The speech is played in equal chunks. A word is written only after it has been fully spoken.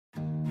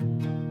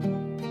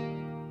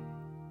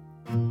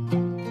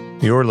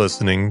You're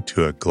listening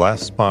to a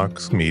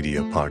Glassbox Media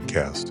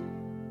podcast.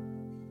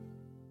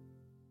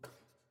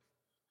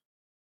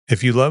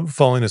 If you love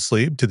falling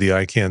asleep to the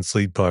I Can't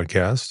Sleep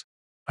podcast,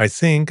 I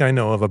think I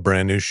know of a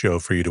brand new show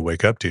for you to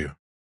wake up to.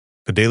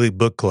 The Daily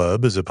Book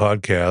Club is a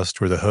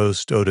podcast where the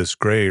host, Otis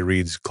Gray,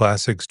 reads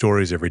classic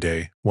stories every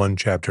day, one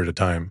chapter at a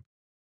time.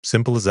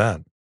 Simple as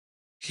that.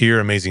 Hear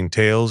amazing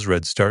tales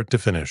read start to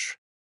finish.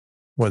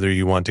 Whether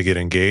you want to get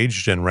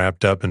engaged and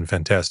wrapped up in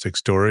fantastic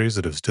stories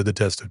that have stood the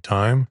test of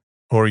time,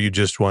 or you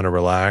just want to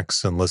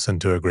relax and listen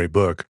to a great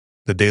book,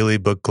 the Daily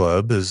Book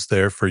Club is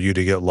there for you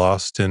to get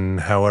lost in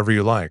however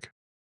you like.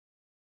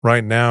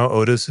 Right now,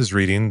 Otis is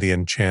reading The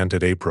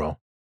Enchanted April.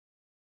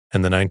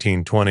 In the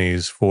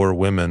 1920s, 4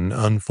 women,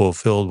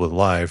 unfulfilled with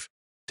life,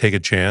 take a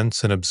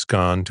chance and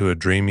abscond to a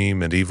dreamy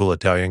medieval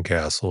Italian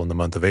castle in the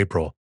month of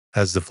April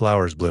as the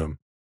flowers bloom.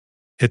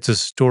 It's a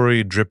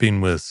story dripping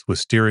with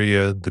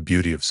wisteria, the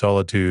beauty of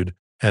solitude,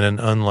 and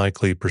an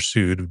unlikely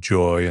pursuit of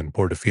joy in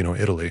Portofino,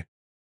 Italy.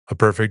 A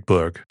perfect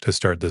book to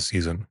start this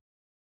season.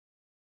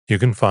 You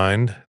can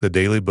find the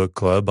Daily Book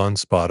Club on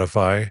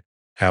Spotify,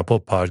 Apple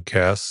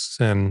Podcasts,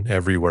 and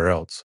everywhere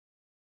else.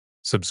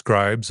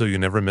 Subscribe so you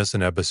never miss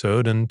an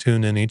episode and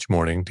tune in each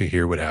morning to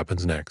hear what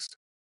happens next.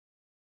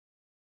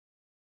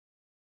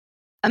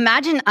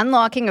 Imagine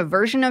unlocking a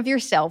version of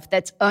yourself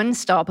that's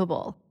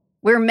unstoppable,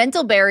 where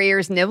mental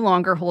barriers no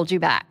longer hold you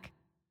back.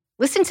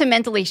 Listen to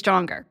Mentally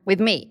Stronger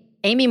with me,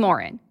 Amy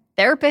Morin,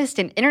 therapist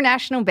and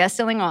international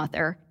best-selling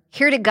author,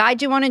 here to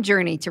guide you on a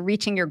journey to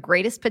reaching your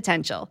greatest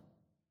potential.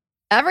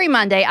 Every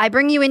Monday, I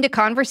bring you into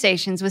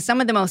conversations with some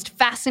of the most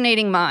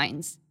fascinating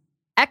minds.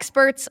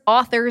 Experts,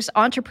 authors,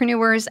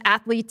 entrepreneurs,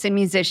 athletes, and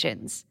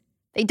musicians.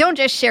 They don't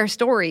just share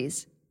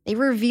stories. They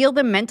reveal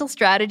the mental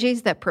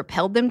strategies that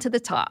propelled them to the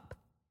top.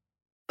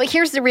 But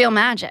here's the real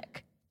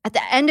magic. At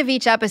the end of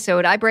each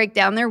episode, I break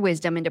down their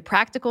wisdom into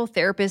practical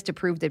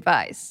therapist-approved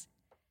advice.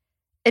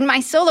 In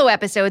my solo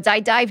episodes, I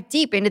dive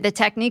deep into the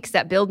techniques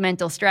that build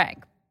mental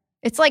strength.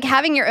 It's like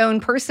having your own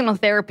personal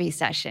therapy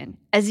session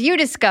as you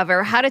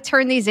discover how to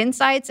turn these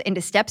insights into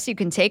steps you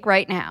can take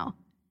right now.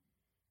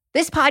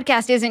 This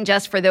podcast isn't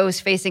just for those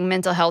facing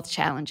mental health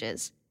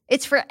challenges.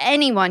 It's for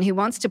anyone who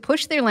wants to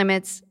push their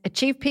limits,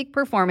 achieve peak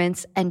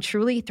performance, and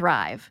truly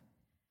thrive.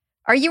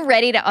 Are you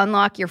ready to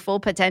unlock your full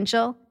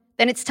potential?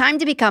 Then it's time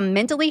to become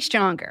mentally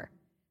stronger.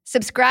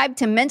 Subscribe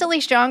to Mentally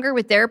Stronger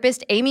with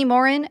therapist Amy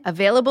Morin,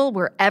 available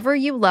wherever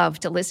you love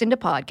to listen to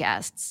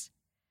podcasts.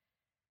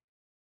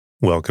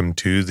 Welcome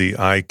to the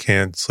I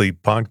Can't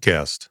Sleep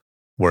podcast,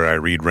 where I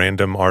read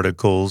random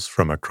articles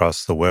from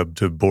across the web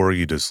to bore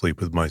you to sleep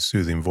with my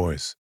soothing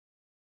voice.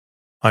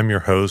 I'm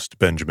your host,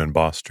 Benjamin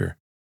Boster.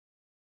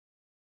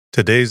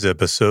 Today's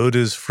episode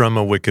is from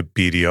a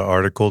Wikipedia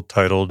article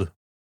titled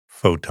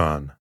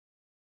Photon.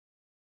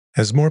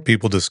 As more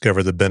people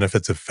discover the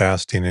benefits of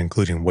fasting,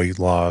 including weight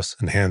loss,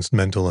 enhanced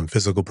mental and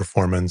physical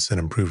performance, and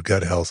improved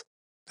gut health,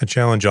 the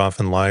challenge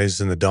often lies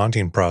in the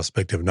daunting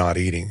prospect of not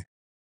eating.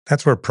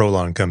 That's where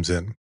Prolon comes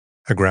in,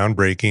 a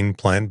groundbreaking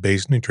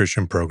plant-based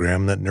nutrition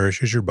program that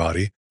nourishes your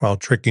body while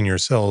tricking your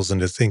cells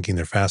into thinking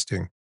they're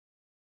fasting.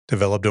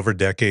 Developed over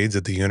decades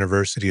at the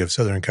University of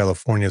Southern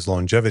California's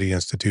Longevity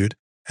Institute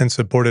and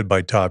supported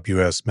by top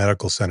U.S.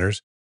 medical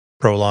centers,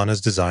 Prolon is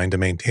designed to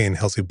maintain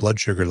healthy blood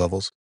sugar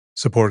levels,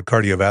 support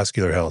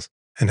cardiovascular health,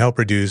 and help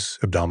reduce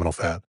abdominal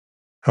fat.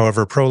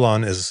 However,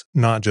 Prolon is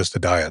not just a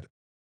diet.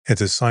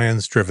 It's a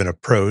science-driven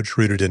approach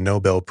rooted in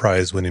Nobel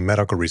Prize-winning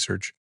medical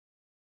research.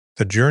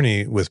 The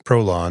journey with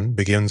Prolon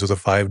begins with a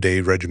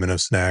 5-day regimen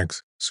of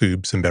snacks,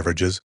 soups, and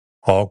beverages,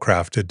 all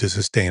crafted to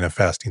sustain a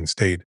fasting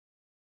state.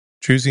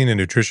 Choosing a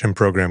nutrition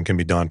program can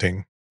be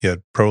daunting,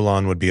 yet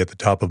Prolon would be at the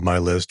top of my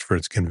list for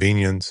its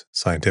convenience,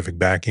 scientific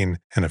backing,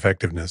 and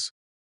effectiveness.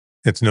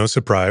 It's no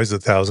surprise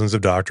that thousands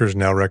of doctors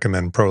now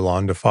recommend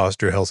Prolon to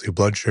foster healthy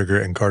blood sugar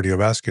and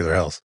cardiovascular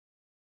health.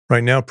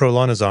 Right now,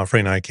 Prolon is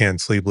offering I Can't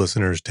Sleep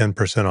listeners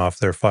 10% off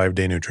their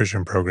 5-day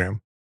nutrition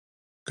program.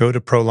 Go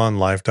to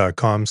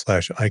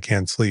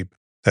prolonlife.com/ican'tsleep.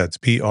 That's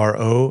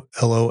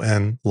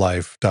PROLON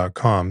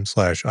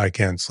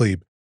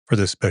life.com/ican'tsleep for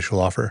this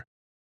special offer.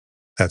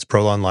 That's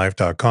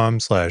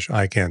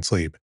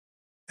prolonlife.com/ican'tsleep.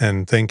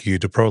 And thank you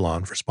to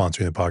Prolon for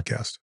sponsoring the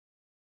podcast.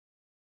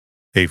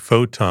 A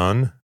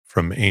photon,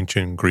 from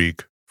ancient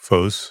Greek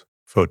phos,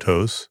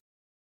 photos,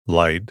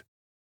 light,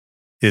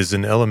 is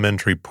an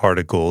elementary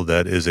particle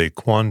that is a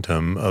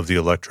quantum of the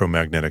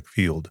electromagnetic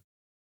field,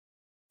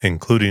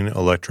 including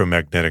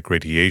electromagnetic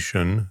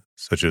radiation,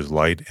 such as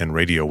light and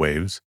radio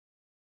waves,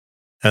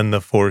 and the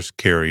force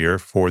carrier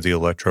for the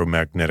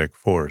electromagnetic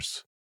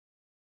force.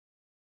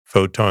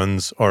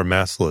 Photons are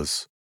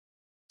massless,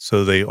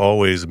 so they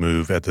always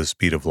move at the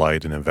speed of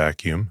light in a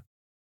vacuum,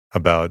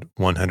 about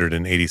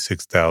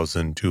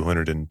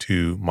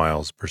 186,202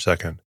 miles per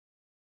second.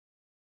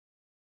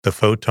 The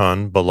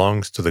photon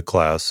belongs to the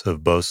class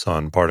of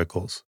boson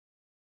particles.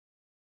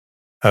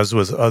 As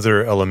with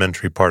other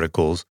elementary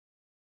particles,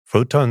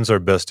 photons are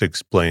best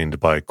explained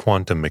by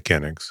quantum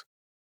mechanics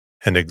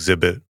and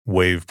exhibit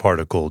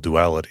wave-particle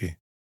duality.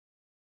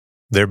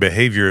 their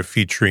behavior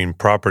featuring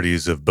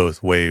properties of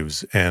both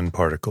waves and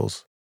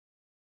particles.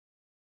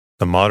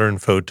 The modern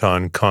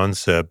photon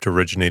concept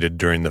originated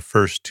during the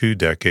first 2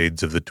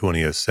 decades of the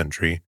 20th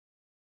century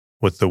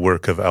with the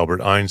work of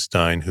Albert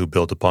Einstein, who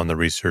built upon the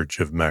research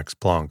of Max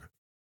Planck.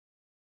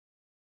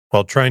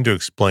 While trying to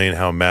explain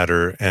how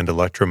matter and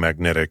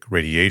electromagnetic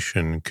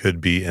radiation could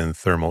be in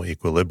thermal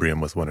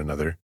equilibrium with one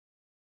another,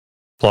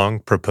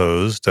 Planck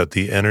proposed that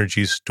the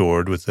energy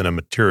stored within a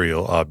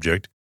material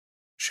object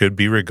should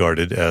be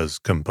regarded as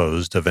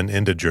composed of an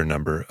integer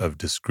number of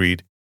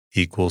discrete,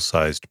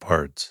 equal-sized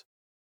parts.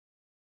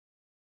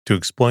 To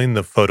explain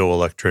the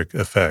photoelectric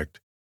effect,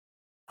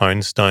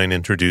 Einstein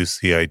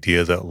introduced the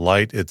idea that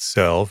light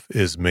itself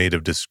is made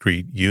of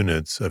discrete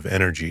units of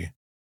energy.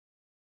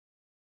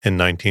 In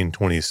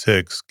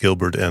 1926,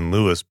 Gilbert and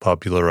Lewis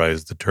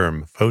popularized the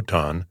term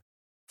photon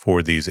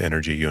for these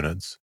energy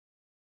units.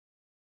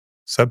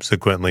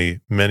 Subsequently,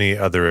 many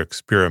other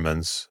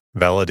experiments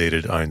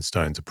validated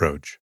Einstein's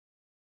approach.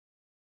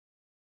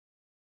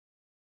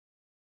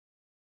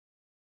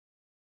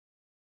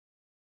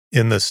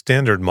 In the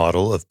standard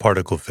model of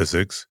particle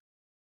physics,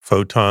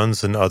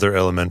 photons and other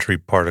elementary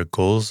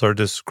particles are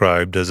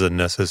described as a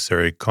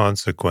necessary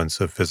consequence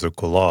of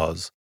physical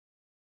laws,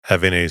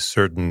 having a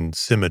certain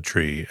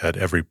symmetry at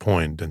every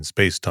point in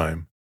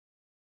spacetime.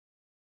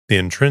 The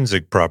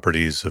intrinsic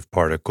properties of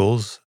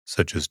particles,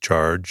 such as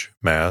charge,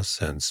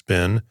 mass, and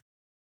spin,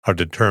 are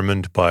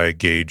determined by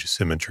gauge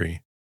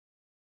symmetry.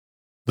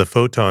 The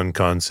photon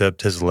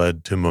concept has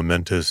led to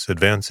momentous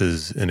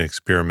advances in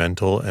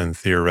experimental and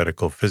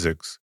theoretical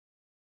physics,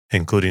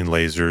 including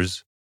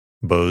lasers,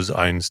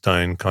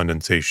 Bose-Einstein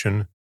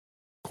condensation,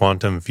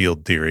 quantum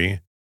field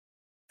theory,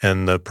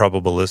 and the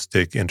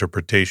probabilistic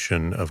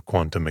interpretation of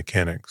quantum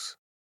mechanics.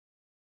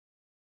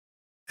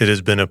 It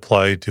has been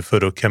applied to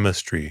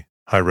photochemistry,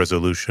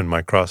 high-resolution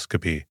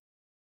microscopy,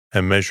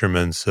 and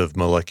measurements of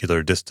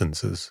molecular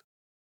distances.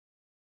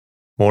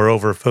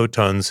 Moreover,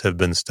 photons have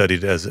been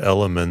studied as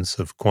elements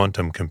of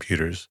quantum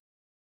computers,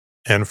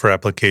 and for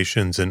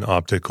applications in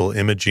optical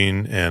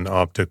imaging and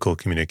optical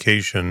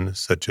communication,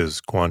 such as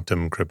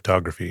quantum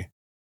cryptography.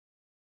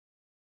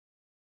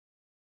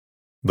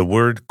 The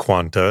word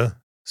quanta,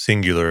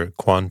 singular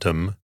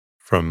quantum,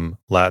 from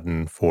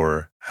Latin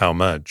for how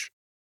much,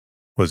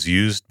 was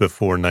used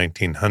before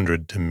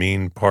 1900 to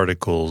mean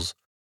particles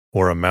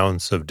or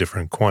amounts of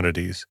different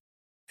quantities,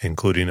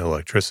 including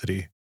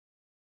electricity.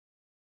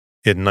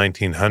 In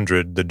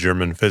 1900, the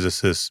German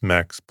physicist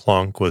Max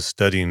Planck was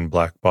studying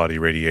blackbody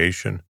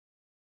radiation,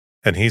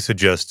 and he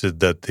suggested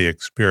that the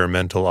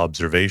experimental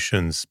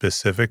observations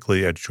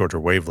specifically at shorter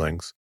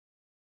wavelengths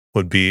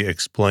would be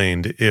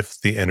explained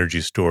if the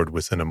energy stored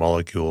within a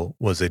molecule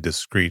was a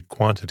discrete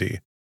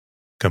quantity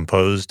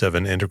composed of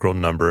an integral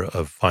number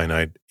of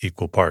finite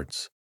equal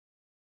parts,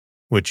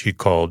 which he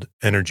called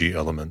energy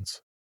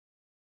elements.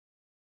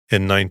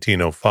 In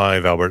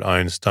 1905, Albert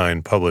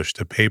Einstein published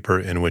a paper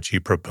in which he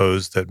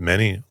proposed that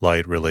many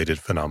light-related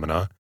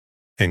phenomena,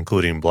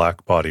 including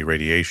blackbody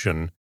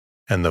radiation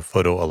and the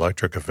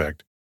photoelectric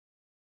effect,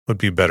 would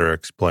be better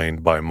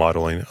explained by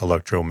modeling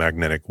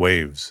electromagnetic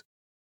waves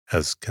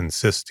as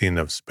consisting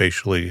of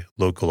spatially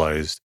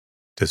localized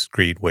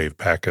discrete wave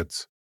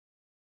packets.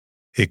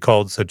 He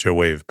called such a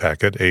wave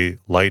packet a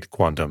light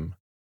quantum.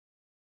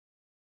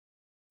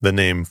 The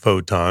name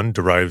photon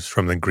derives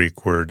from the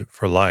Greek word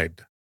for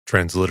light,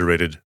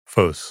 transliterated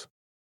phos.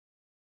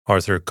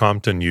 Arthur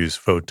Compton used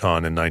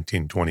photon in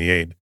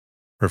 1928,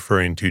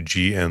 referring to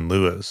G. N.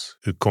 Lewis,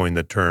 who coined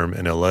the term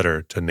in a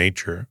letter to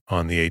Nature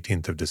on the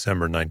 18th of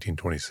December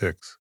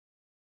 1926.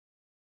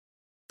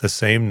 The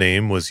same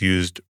name was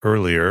used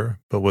earlier,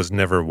 but was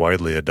never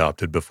widely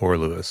adopted before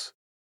Lewis.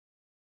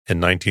 In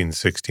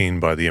 1916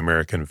 by the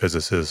American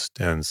physicist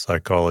and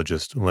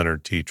psychologist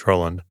Leonard T.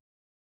 Trulland,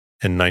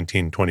 in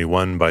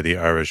 1921 by the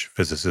Irish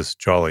physicist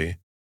Joly,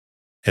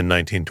 in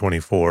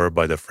 1924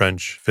 by the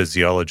French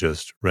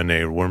physiologist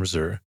René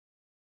Wurmser,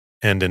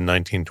 and in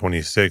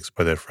 1926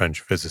 by the French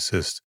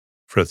physicist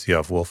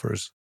Fritjof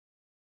Wolfers.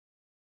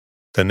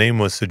 The name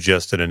was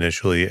suggested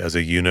initially as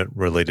a unit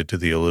related to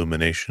the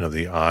illumination of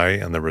the eye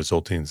and the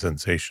resulting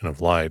sensation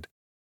of light,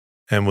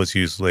 and was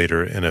used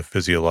later in a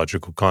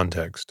physiological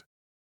context.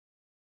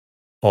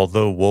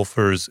 Although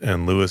Wolfers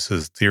and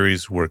Lewis's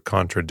theories were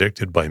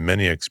contradicted by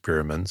many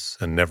experiments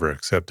and never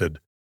accepted,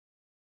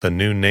 the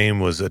new name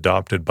was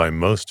adopted by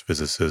most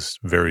physicists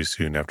very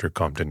soon after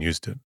Compton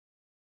used it.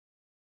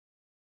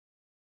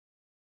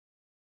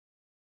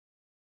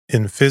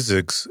 In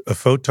physics, a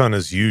photon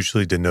is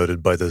usually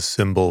denoted by the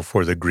symbol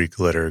for the Greek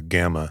letter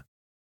gamma.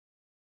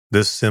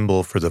 This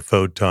symbol for the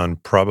photon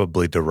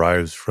probably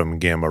derives from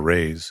gamma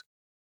rays,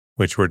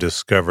 which were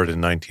discovered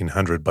in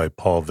 1900 by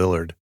Paul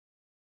Villard,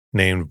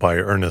 named by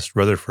Ernest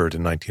Rutherford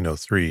in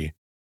 1903,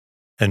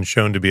 and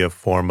shown to be a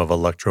form of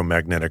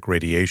electromagnetic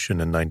radiation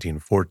in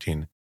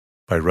 1914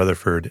 by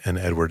Rutherford and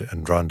Edward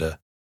Andronda.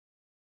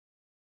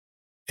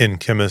 In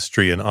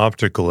chemistry and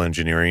optical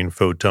engineering,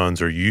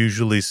 photons are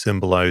usually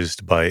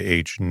symbolized by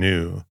h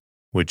nu,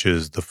 which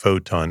is the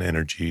photon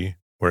energy,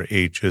 where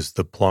h is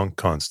the Planck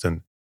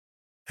constant,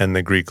 and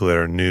the Greek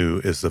letter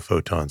nu is the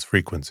photon's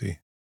frequency.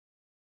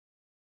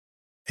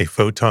 A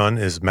photon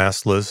is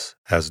massless,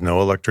 has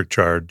no electric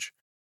charge,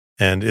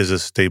 and is a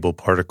stable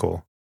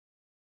particle.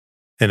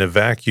 In a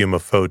vacuum, a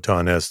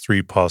photon has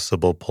three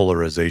possible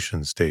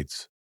polarization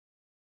states.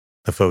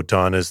 The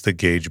photon is the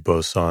gauge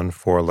boson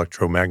for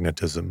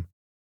electromagnetism,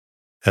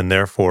 and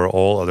therefore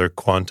all other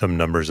quantum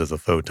numbers of the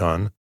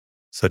photon,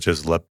 such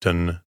as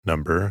lepton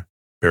number,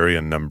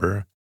 baryon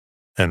number,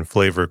 and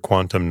flavor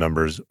quantum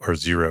numbers, are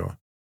zero.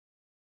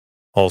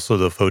 Also,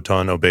 the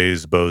photon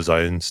obeys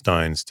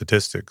Bose-Einstein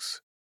statistics,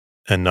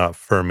 and not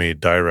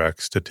Fermi-Dirac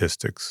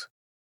statistics.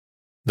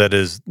 That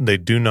is, they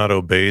do not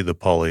obey the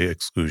Pauli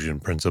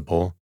exclusion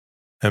principle,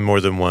 and more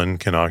than one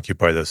can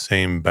occupy the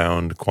same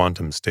bound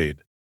quantum state.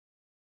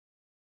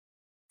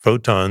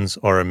 Photons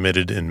are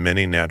emitted in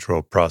many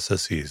natural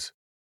processes.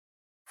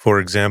 For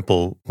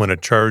example, when a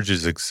charge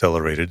is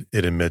accelerated,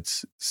 it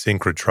emits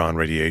synchrotron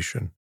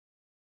radiation.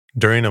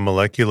 During a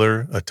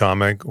molecular,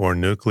 atomic, or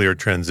nuclear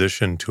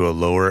transition to a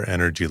lower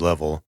energy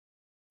level,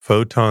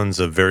 photons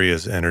of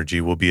various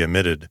energy will be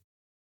emitted,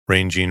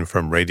 ranging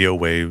from radio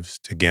waves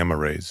to gamma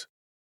rays.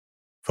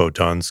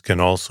 Photons can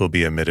also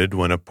be emitted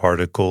when a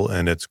particle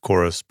and its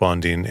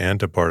corresponding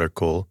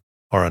antiparticle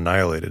are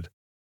annihilated.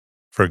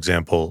 For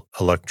example,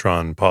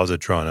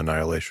 electron-positron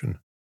annihilation.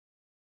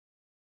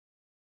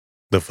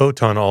 The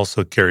photon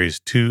also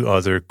carries two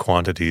other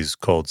quantities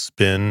called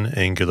spin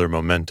angular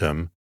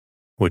momentum,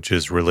 which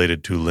is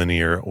related to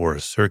linear or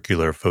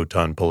circular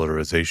photon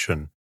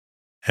polarization,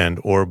 and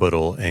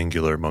orbital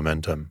angular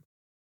momentum.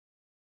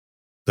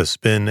 The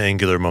spin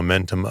angular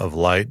momentum of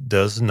light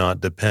does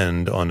not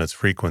depend on its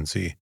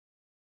frequency,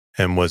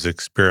 and was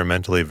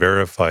experimentally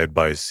verified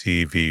by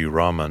C. V.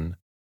 Raman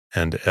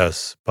and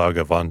S.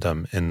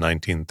 Bhagavantam in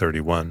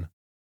 1931.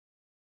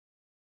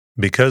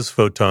 Because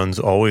photons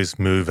always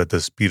move at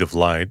the speed of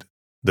light,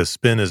 the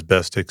spin is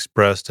best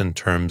expressed in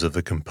terms of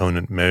the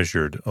component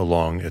measured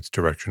along its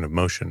direction of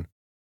motion,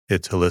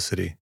 its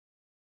helicity.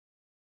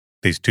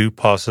 These two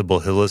possible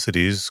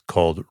helicities,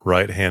 called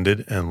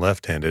right-handed and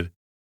left-handed,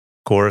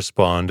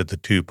 correspond to the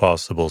two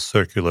possible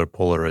circular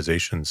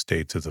polarization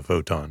states of the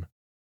photon.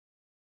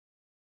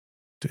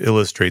 To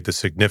illustrate the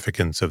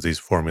significance of these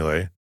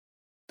formulae,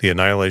 the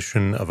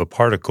annihilation of a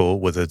particle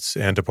with its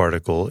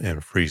antiparticle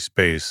in free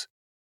space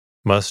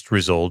must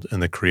result in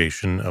the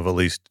creation of at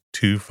least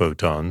two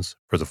photons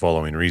for the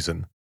following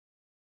reason.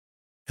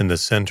 In the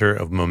center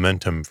of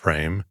momentum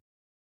frame,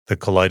 the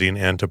colliding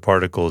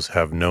antiparticles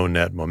have no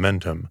net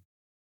momentum,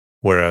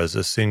 whereas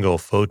a single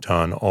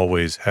photon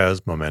always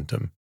has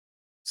momentum,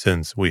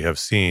 since we have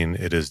seen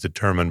it is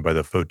determined by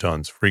the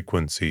photon's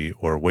frequency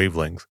or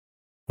wavelength,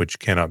 which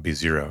cannot be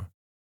zero.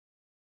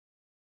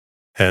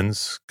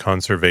 Hence,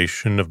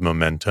 conservation of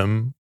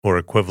momentum,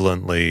 or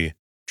equivalently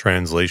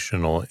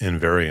translational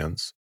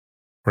invariance,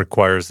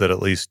 requires that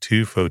at least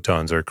two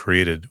photons are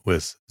created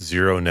with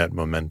zero net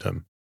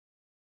momentum.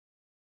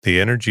 The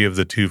energy of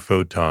the two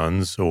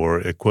photons, or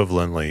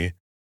equivalently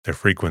their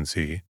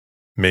frequency,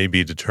 may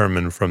be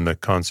determined from the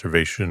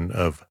conservation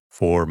of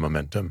 4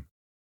 momentum.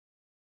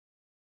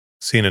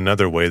 Seen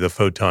another way, the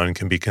photon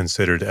can be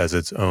considered as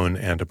its own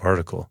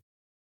antiparticle.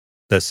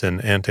 Thus, an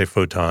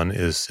antiphoton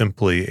is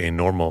simply a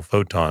normal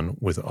photon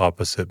with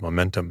opposite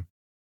momentum,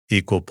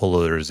 equal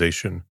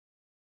polarization,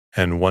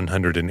 and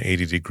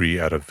 180 degree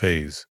out of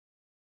phase.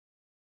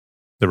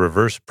 The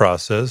reverse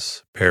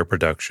process, pair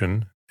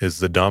production, is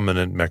the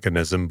dominant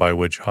mechanism by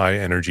which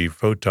high-energy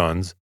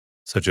photons,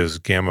 such as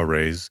gamma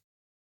rays,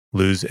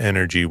 lose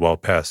energy while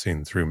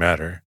passing through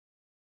matter.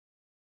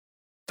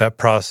 That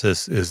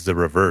process is the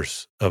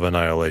reverse of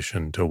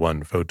annihilation to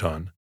one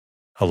photon,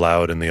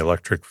 allowed in the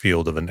electric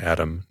field of an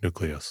atom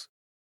nucleus.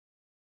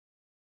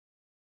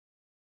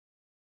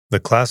 The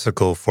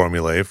classical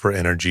formulae for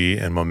energy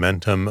and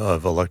momentum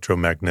of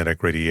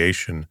electromagnetic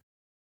radiation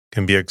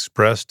can be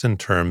expressed in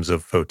terms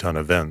of photon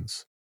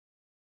events.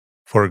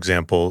 For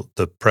example,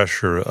 the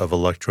pressure of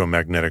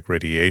electromagnetic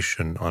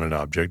radiation on an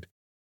object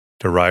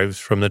derives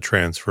from the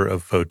transfer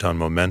of photon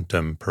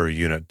momentum per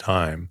unit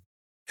time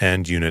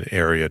and unit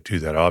area to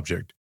that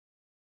object,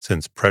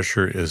 since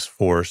pressure is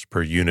force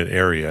per unit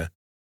area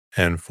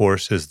and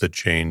force is the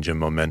change in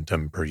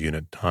momentum per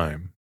unit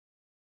time.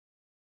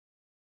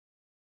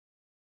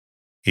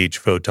 Each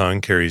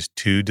photon carries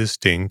two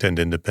distinct and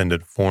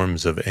independent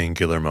forms of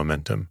angular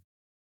momentum,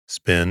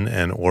 spin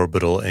and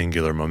orbital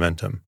angular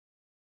momentum.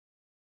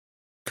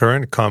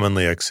 Current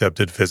commonly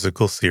accepted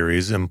physical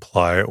theories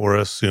imply or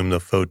assume the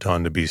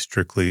photon to be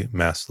strictly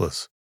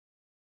massless.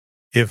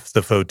 If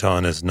the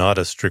photon is not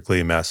a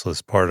strictly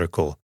massless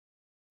particle,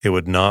 it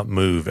would not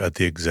move at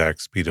the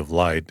exact speed of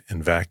light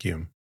in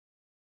vacuum.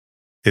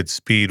 Its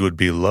speed would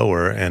be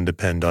lower and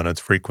depend on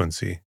its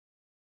frequency.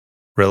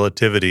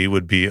 Relativity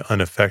would be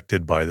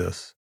unaffected by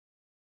this.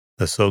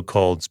 The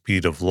so-called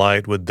speed of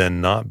light would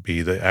then not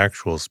be the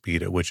actual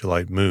speed at which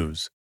light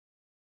moves,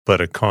 but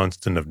a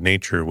constant of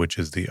nature which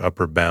is the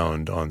upper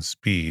bound on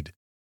speed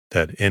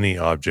that any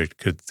object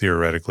could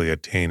theoretically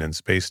attain in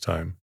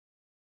spacetime.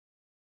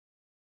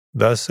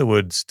 Thus, it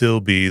would still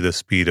be the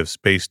speed of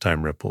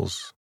spacetime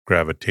ripples,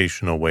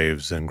 gravitational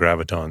waves and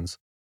gravitons,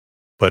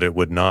 but it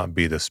would not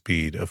be the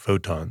speed of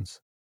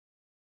photons.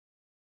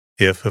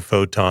 If a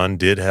photon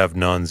did have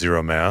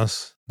non-zero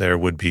mass, there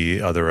would be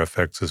other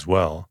effects as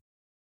well.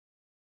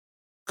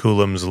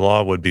 Coulomb's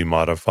law would be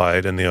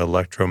modified and the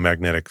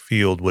electromagnetic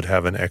field would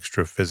have an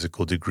extra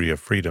physical degree of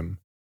freedom.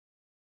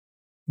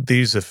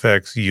 These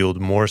effects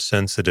yield more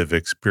sensitive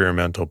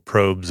experimental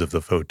probes of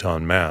the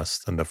photon mass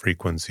than the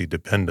frequency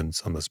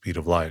dependence on the speed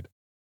of light.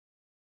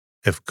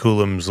 If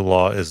Coulomb's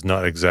law is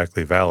not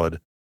exactly valid,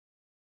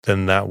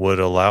 then that would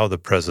allow the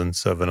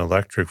presence of an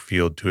electric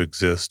field to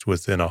exist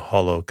within a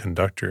hollow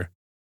conductor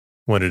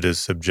when it is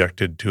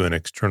subjected to an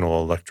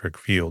external electric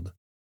field.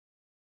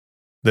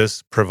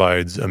 This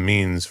provides a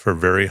means for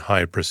very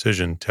high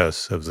precision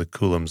tests of the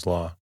Coulomb's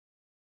law.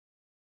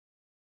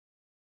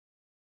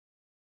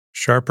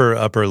 Sharper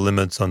upper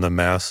limits on the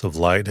mass of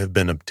light have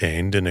been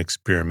obtained in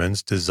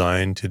experiments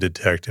designed to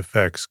detect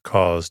effects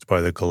caused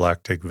by the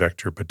galactic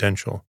vector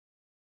potential.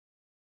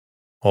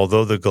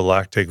 Although the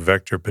galactic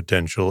vector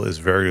potential is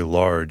very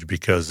large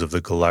because of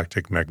the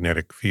galactic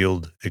magnetic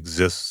field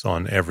exists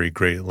on every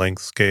great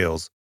length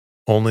scales,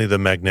 only the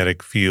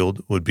magnetic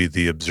field would be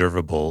the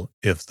observable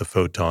if the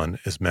photon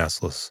is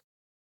massless.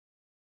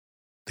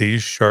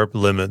 These sharp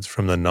limits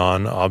from the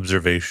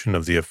non-observation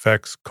of the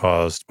effects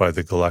caused by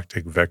the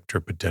galactic vector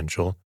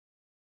potential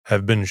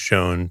have been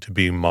shown to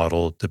be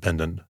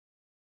model-dependent.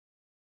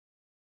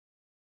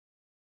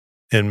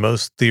 In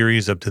most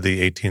theories up to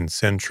the 18th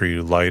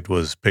century, light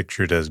was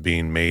pictured as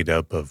being made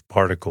up of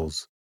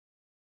particles.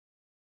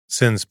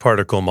 Since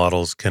particle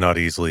models cannot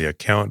easily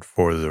account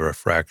for the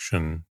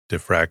refraction,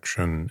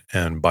 diffraction,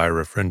 and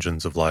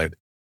birefringence of light,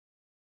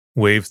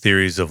 wave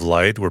theories of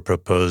light were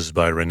proposed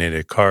by René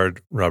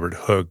Descartes, Robert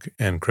Hooke,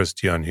 and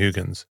Christian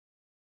Huygens.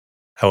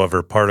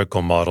 However,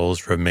 particle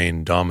models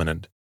remain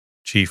dominant,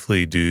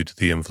 chiefly due to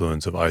the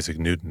influence of Isaac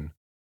Newton.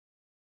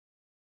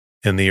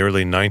 In the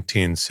early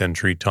 19th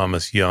century,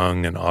 Thomas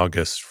Young and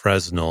August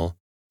Fresnel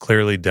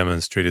clearly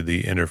demonstrated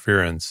the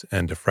interference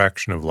and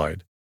diffraction of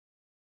light,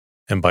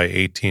 and by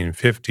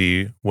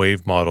 1850,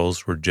 wave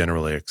models were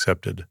generally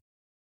accepted.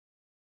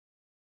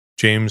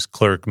 James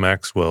Clerk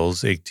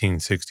Maxwell's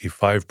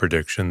 1865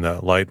 prediction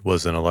that light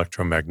was an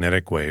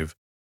electromagnetic wave,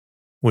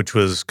 which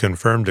was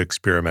confirmed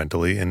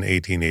experimentally in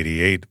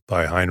 1888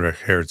 by Heinrich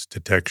Hertz's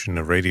detection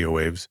of radio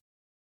waves,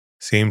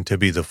 seemed to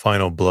be the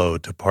final blow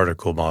to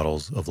particle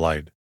models of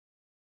light.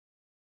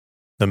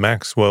 The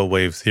Maxwell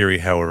wave theory,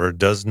 however,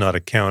 does not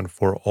account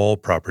for all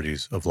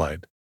properties of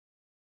light.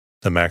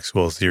 The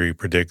Maxwell theory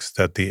predicts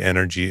that the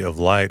energy of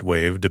light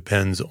wave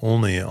depends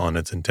only on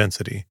its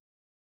intensity,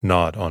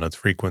 not on its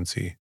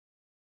frequency.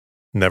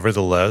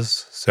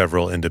 Nevertheless,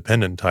 several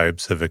independent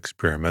types of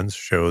experiments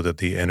show that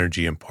the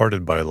energy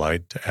imparted by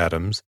light to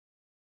atoms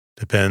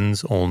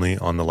depends only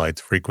on the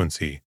light's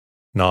frequency,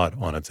 not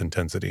on its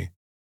intensity.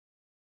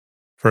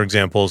 For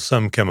example,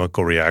 some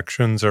chemical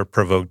reactions are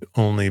provoked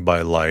only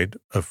by light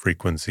of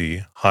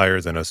frequency higher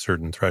than a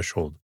certain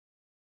threshold.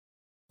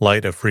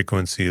 Light of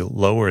frequency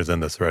lower than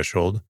the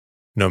threshold,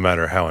 no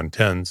matter how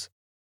intense,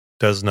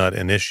 does not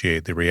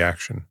initiate the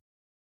reaction.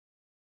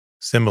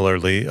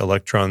 Similarly,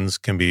 electrons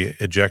can be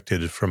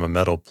ejected from a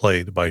metal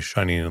plate by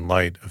shining in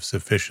light of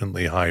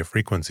sufficiently high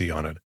frequency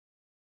on it,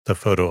 the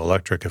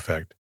photoelectric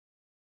effect.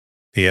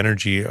 The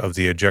energy of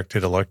the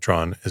ejected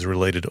electron is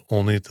related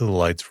only to the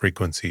light's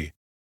frequency,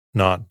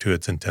 not to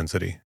its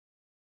intensity.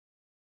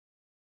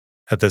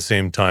 At the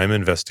same time,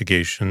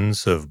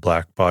 investigations of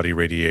black-body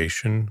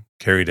radiation,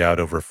 carried out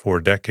over 4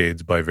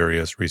 decades by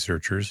various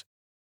researchers,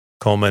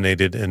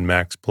 culminated in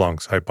Max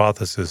Planck's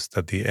hypothesis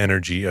that the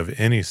energy of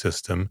any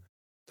system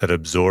that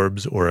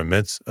absorbs or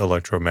emits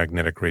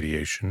electromagnetic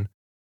radiation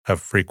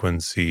of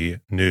frequency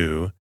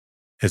nu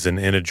is an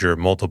integer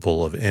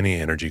multiple of any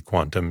energy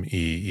quantum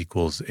E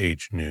equals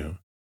h nu.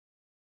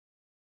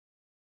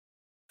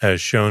 As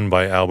shown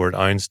by Albert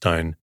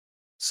Einstein,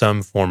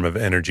 some form of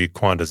energy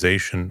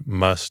quantization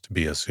must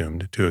be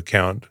assumed to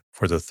account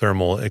for the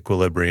thermal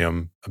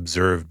equilibrium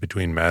observed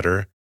between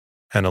matter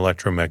and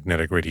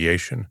electromagnetic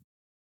radiation.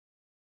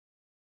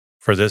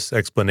 For this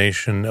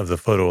explanation of the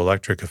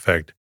photoelectric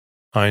effect,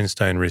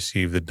 Einstein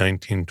received the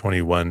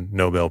 1921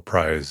 Nobel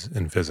Prize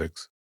in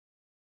Physics.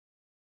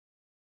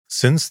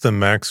 Since the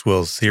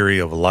Maxwell theory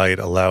of light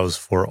allows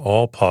for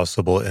all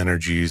possible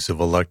energies of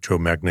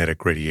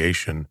electromagnetic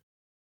radiation,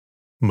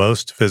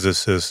 most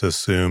physicists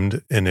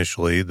assumed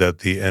initially that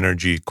the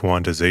energy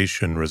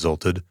quantization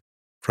resulted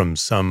from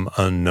some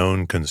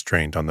unknown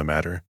constraint on the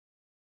matter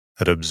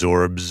that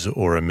absorbs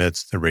or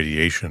emits the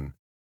radiation.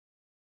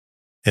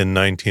 In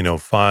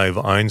 1905,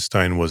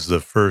 Einstein was the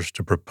first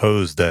to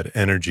propose that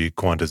energy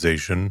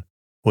quantization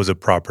was a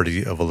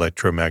property of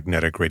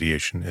electromagnetic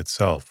radiation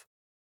itself.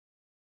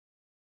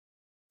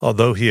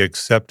 Although he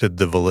accepted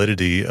the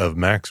validity of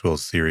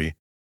Maxwell's theory,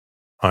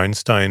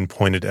 Einstein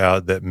pointed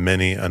out that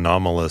many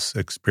anomalous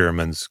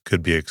experiments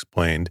could be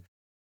explained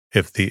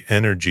if the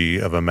energy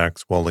of a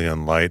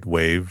Maxwellian light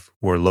wave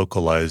were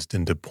localized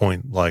into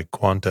point-like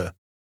quanta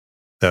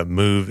that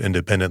move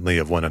independently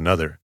of one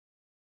another,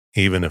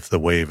 even if the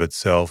wave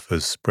itself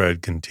is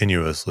spread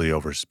continuously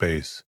over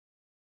space.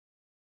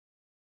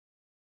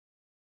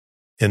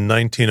 In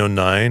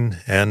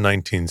 1909 and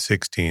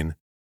 1916,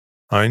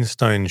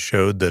 Einstein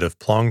showed that if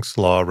Planck's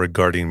law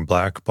regarding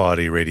black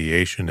body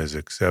radiation is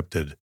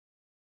accepted,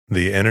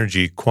 the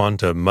energy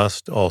quanta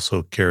must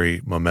also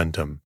carry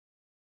momentum,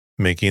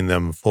 making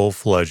them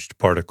full-fledged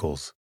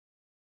particles.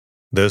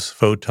 This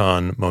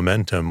photon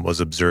momentum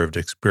was observed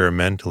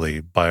experimentally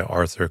by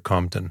Arthur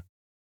Compton,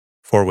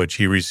 for which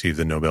he received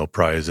the Nobel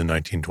Prize in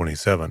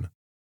 1927.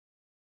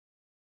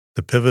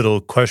 The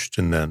pivotal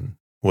question then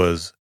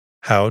was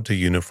how to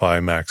unify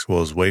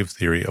Maxwell's wave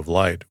theory of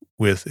light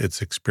with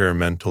its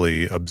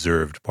experimentally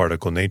observed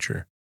particle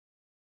nature.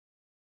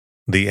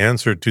 The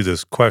answer to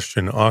this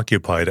question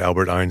occupied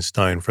Albert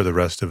Einstein for the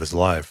rest of his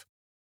life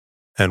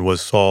and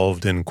was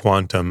solved in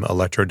quantum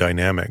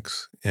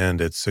electrodynamics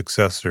and its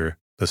successor,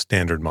 the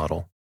Standard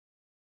Model.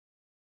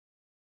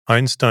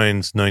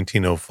 Einstein's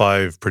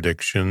 1905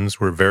 predictions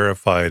were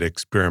verified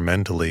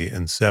experimentally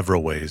in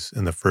several ways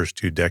in the first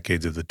 2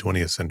 decades of the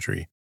 20th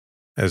century,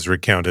 as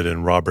recounted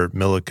in Robert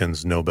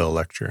Millikan's Nobel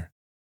lecture.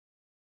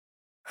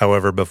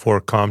 However,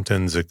 before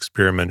Compton's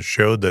experiment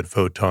showed that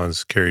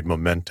photons carried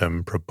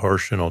momentum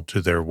proportional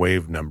to their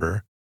wave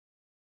number,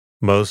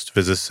 most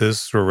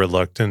physicists were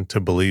reluctant to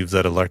believe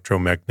that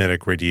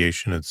electromagnetic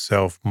radiation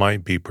itself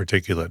might be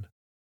particulate.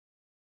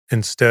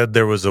 Instead,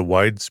 there was a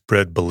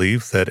widespread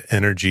belief that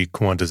energy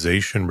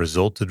quantization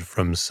resulted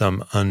from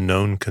some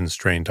unknown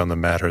constraint on the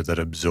matter that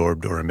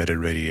absorbed or emitted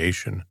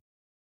radiation.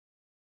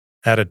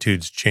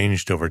 Attitudes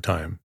changed over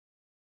time.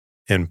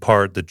 In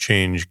part, the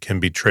change can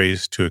be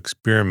traced to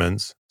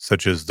experiments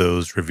such as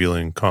those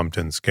revealing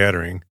Compton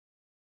scattering,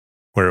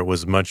 where it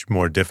was much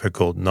more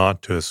difficult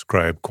not to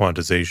ascribe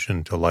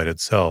quantization to light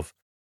itself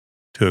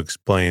to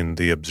explain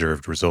the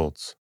observed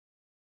results.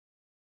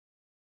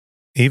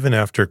 Even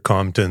after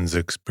Compton's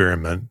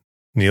experiment,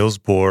 Niels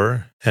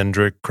Bohr,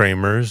 Hendrik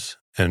Kramers,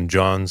 and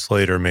John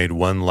Slater made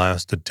one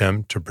last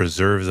attempt to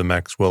preserve the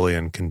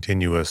Maxwellian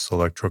continuous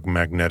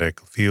electromagnetic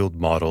field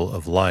model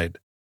of light,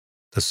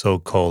 the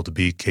so-called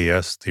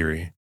BKS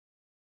theory.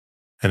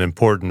 An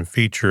important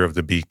feature of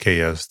the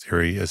BKS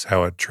theory is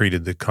how it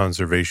treated the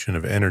conservation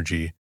of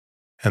energy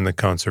and the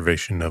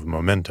conservation of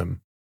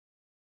momentum.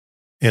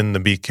 In the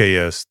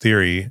BKS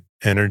theory,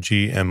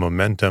 energy and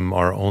momentum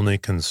are only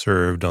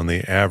conserved on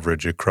the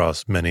average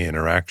across many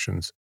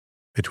interactions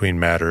between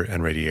matter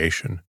and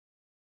radiation.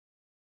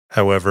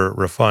 However,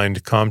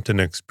 refined Compton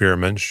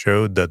experiments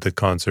showed that the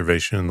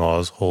conservation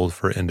laws hold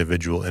for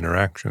individual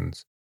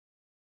interactions.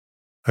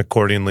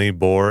 Accordingly,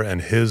 Bohr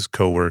and his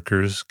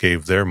co-workers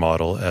gave their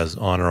model as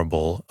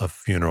honorable a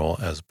funeral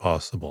as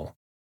possible.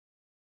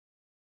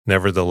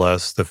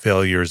 Nevertheless, the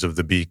failures of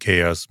the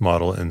BKS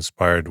model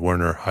inspired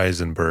Werner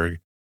Heisenberg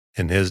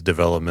in his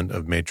development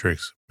of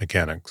matrix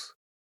mechanics.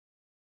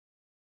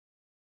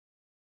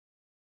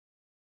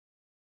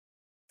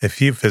 A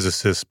few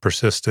physicists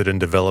persisted in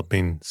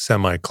developing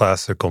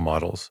semi-classical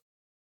models,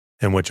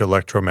 in which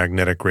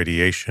electromagnetic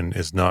radiation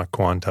is not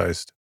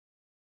quantized,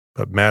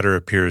 but matter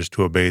appears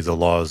to obey the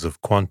laws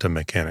of quantum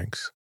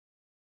mechanics.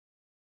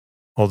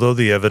 Although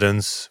the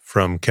evidence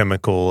from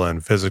chemical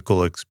and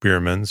physical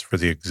experiments for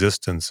the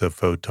existence of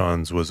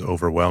photons was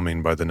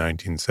overwhelming by the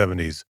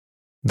 1970s,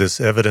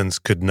 this evidence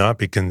could not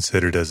be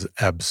considered as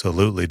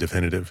absolutely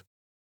definitive,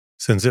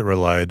 since it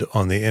relied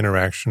on the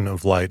interaction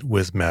of light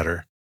with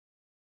matter,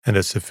 and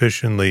a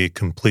sufficiently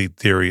complete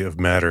theory of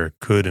matter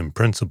could, in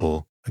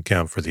principle,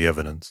 account for the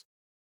evidence.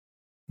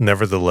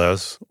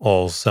 Nevertheless,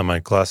 all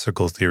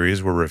semi-classical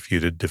theories were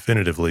refuted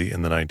definitively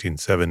in the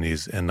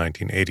 1970s and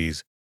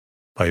 1980s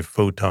by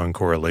photon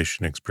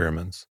correlation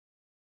experiments.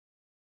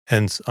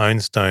 Hence,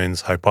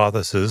 Einstein's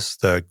hypothesis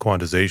that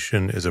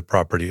quantization is a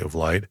property of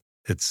light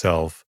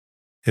itself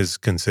is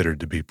considered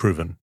to be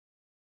proven.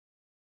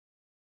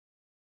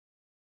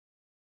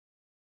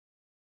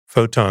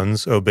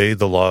 Photons obey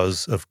the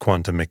laws of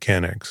quantum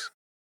mechanics,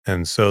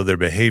 and so their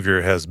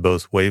behavior has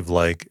both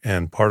wave-like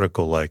and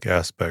particle-like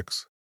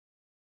aspects.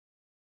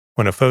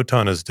 When a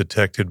photon is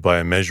detected by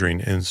a measuring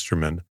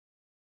instrument,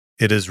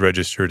 it is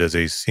registered as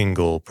a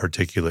single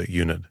particulate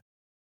unit.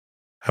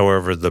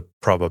 However, the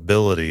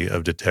probability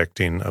of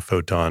detecting a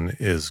photon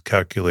is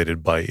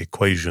calculated by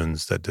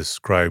equations that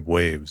describe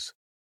waves.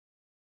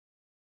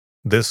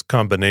 This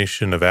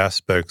combination of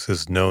aspects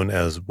is known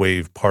as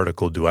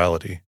wave-particle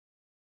duality.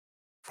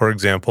 For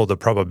example, the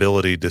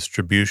probability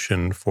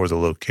distribution for the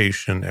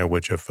location at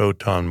which a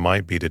photon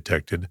might be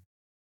detected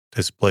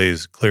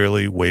displays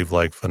clearly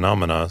wave-like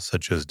phenomena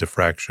such as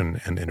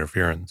diffraction and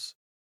interference.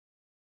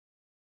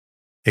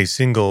 A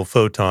single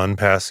photon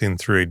passing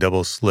through a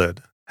double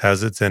slit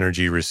has its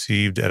energy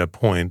received at a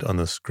point on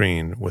the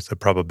screen with the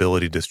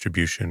probability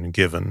distribution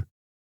given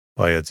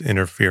by its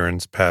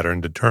interference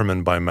pattern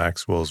determined by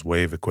Maxwell's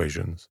wave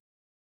equations.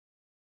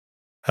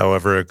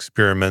 However,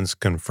 experiments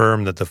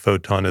confirm that the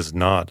photon is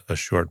not a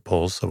short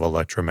pulse of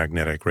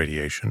electromagnetic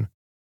radiation.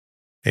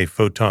 A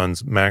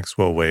photon's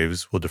Maxwell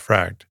waves will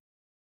diffract,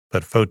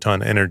 but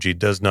photon energy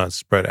does not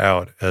spread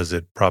out as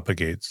it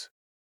propagates.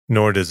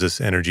 nor does this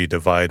energy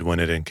divide when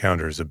it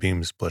encounters a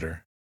beam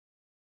splitter.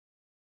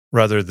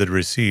 Rather, the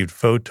received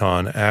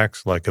photon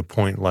acts like a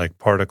point-like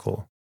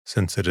particle,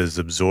 since it is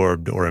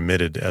absorbed or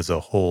emitted as a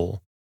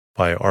whole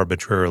by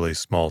arbitrarily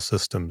small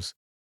systems,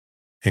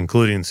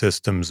 including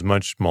systems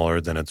much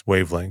smaller than its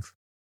wavelength,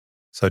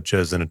 such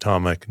as an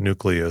atomic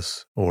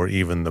nucleus or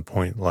even the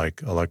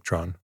point-like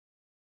electron.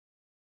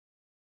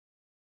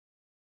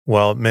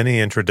 While many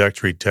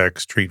introductory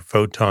texts treat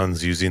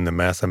photons using the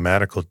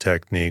mathematical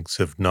techniques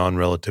of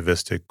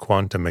non-relativistic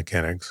quantum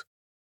mechanics,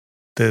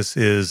 this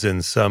is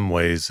in some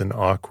ways an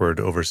awkward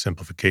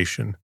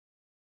oversimplification,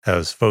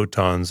 as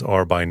photons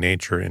are by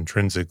nature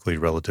intrinsically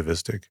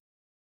relativistic.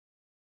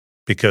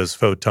 Because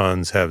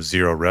photons have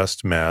zero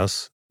rest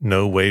mass,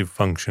 no wave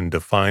function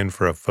defined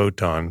for a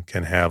photon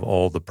can have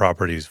all the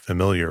properties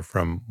familiar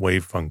from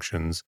wave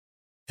functions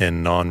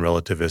in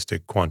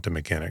non-relativistic quantum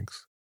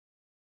mechanics.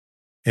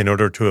 In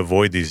order to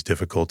avoid these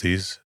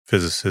difficulties,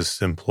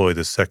 physicists employ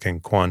the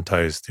second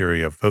quantized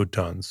theory of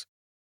photons,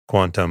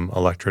 quantum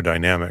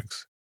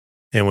electrodynamics,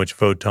 in which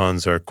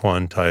photons are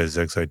quantized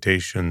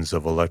excitations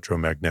of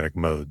electromagnetic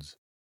modes.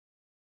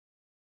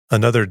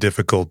 Another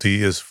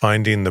difficulty is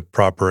finding the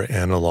proper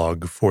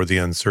analog for the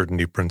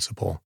uncertainty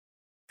principle,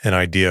 an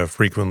idea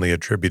frequently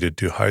attributed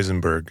to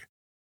Heisenberg,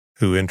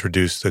 who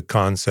introduced the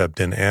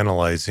concept in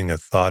analyzing a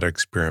thought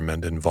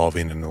experiment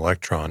involving an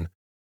electron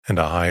and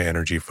a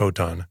high-energy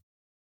photon.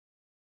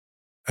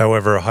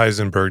 However,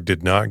 Heisenberg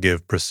did not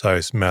give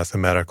precise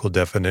mathematical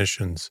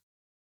definitions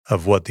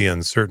of what the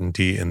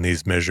uncertainty in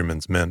these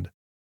measurements meant.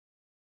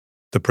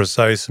 The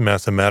precise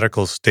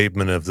mathematical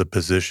statement of the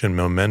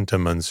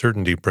position-momentum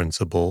uncertainty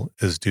principle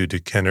is due to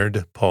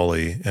Kennard,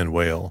 Pauli, and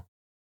Weyl.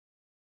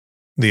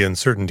 The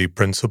uncertainty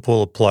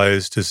principle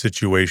applies to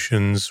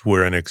situations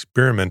where an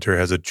experimenter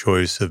has a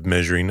choice of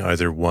measuring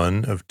either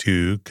one of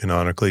two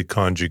canonically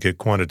conjugate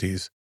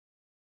quantities,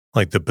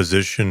 like the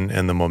position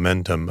and the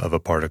momentum of a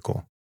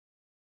particle.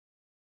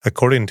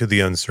 According to the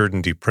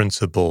uncertainty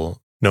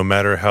principle, no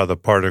matter how the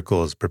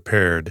particle is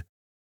prepared,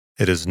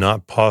 it is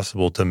not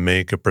possible to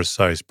make a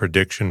precise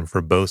prediction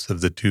for both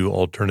of the two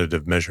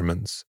alternative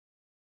measurements.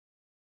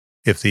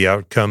 If the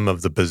outcome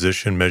of the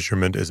position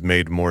measurement is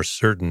made more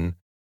certain,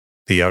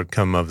 the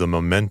outcome of the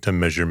momentum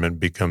measurement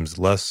becomes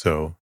less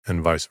so,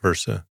 and vice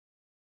versa.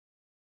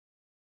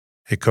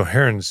 A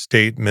coherent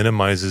state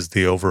minimizes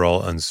the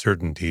overall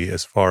uncertainty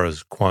as far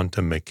as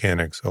quantum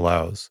mechanics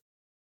allows.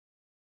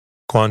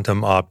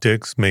 Quantum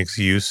optics makes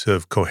use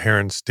of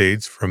coherent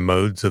states for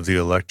modes of the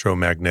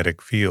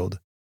electromagnetic field.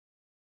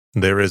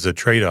 There is a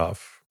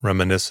trade-off,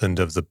 reminiscent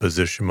of the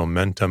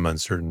position-momentum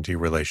uncertainty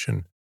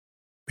relation,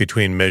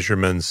 between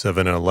measurements of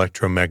an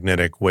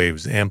electromagnetic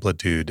wave's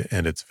amplitude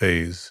and its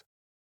phase.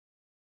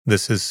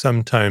 This is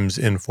sometimes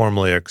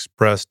informally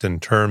expressed in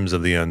terms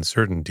of the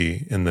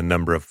uncertainty in the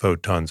number of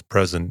photons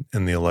present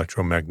in the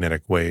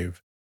electromagnetic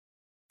wave,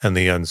 and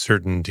the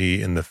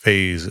uncertainty in the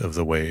phase of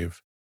the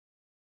wave.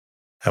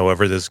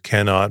 However, this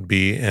cannot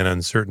be an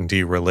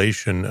uncertainty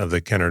relation of the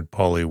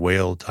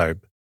Kennard-Pauli-Weyl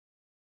type,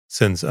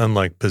 since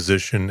unlike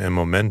position and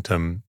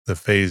momentum, the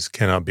phase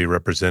cannot be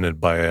represented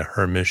by a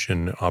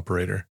Hermitian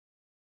operator.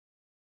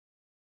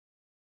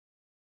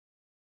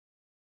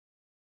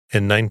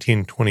 In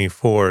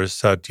 1924,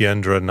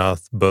 Satyendra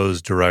Nath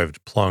Bose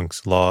derived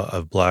Planck's law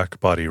of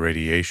black-body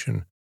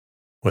radiation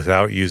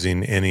without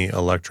using any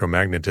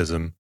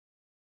electromagnetism,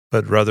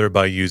 but rather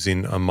by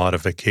using a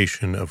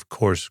modification of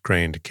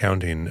coarse-grained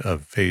counting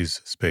of phase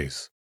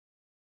space.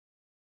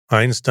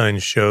 Einstein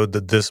showed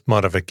that this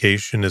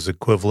modification is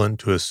equivalent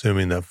to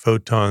assuming that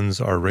photons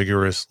are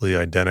rigorously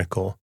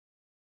identical,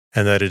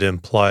 and that it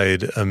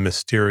implied a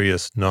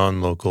mysterious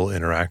non-local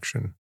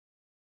interaction,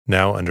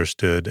 now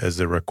understood as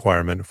the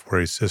requirement for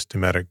a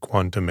systematic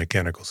quantum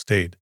mechanical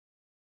state.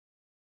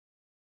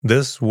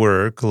 This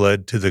work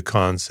led to the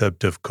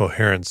concept of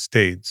coherent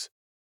states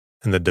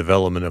and the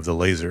development of the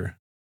laser.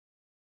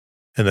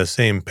 In the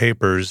same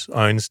papers,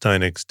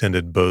 Einstein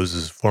extended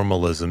Bose's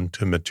formalism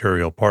to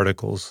material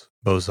particles,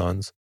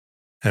 bosons,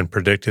 and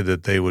predicted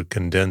that they would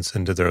condense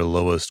into their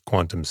lowest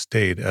quantum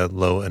state at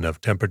low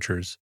enough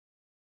temperatures.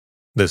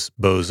 This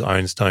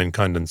Bose-Einstein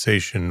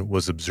condensation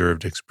was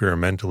observed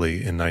experimentally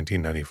in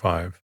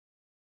 1995.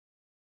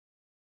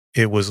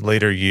 It was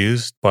later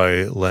used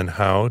by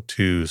Lenhao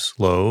to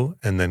slow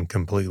and then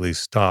completely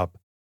stop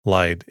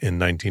light in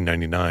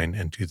 1999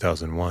 and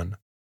 2001.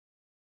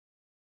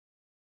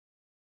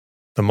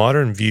 The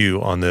modern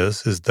view on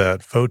this is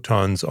that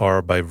photons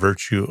are, by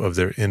virtue of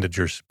their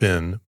integer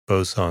spin,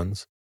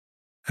 bosons,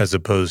 as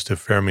opposed to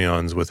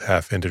fermions with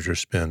half-integer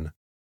spin.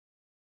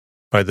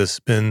 By the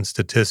spin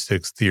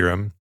statistics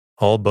theorem,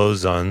 all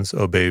bosons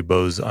obey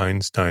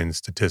Bose-Einstein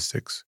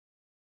statistics,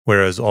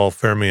 whereas all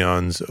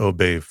fermions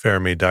obey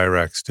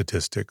Fermi-Dirac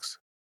statistics.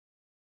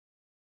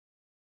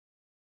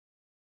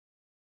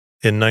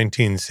 In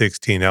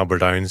 1916,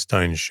 Albert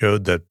Einstein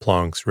showed that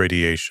Planck's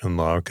radiation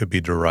law could be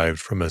derived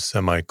from a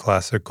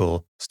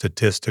semi-classical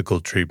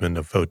statistical treatment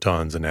of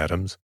photons and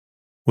atoms,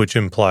 which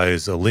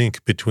implies a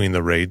link between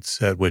the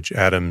rates at which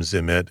atoms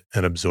emit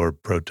and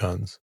absorb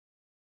protons.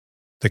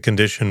 The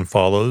condition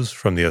follows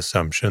from the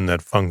assumption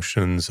that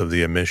functions of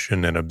the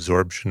emission and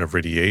absorption of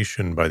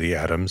radiation by the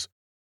atoms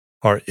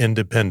are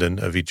independent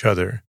of each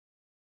other,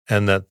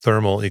 and that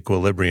thermal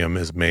equilibrium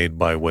is made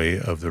by way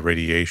of the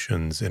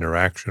radiation's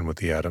interaction with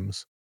the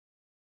atoms.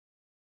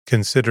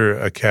 Consider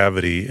a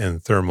cavity in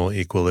thermal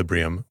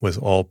equilibrium with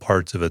all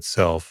parts of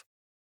itself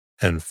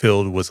and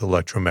filled with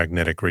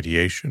electromagnetic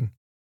radiation,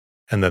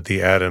 and that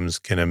the atoms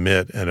can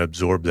emit and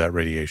absorb that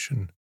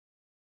radiation.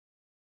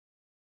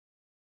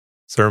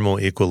 Thermal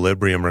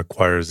equilibrium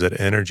requires that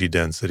energy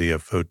density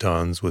of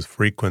photons with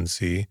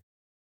frequency,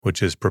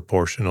 which is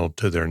proportional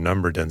to their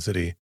number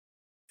density,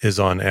 is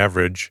on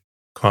average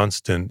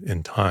constant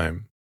in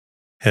time.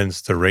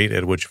 Hence, the rate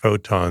at which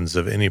photons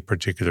of any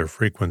particular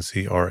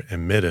frequency are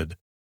emitted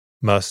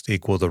must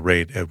equal the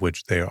rate at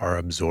which they are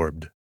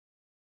absorbed.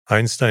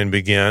 Einstein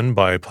began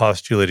by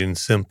postulating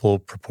simple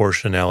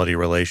proportionality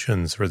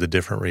relations for the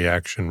different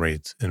reaction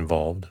rates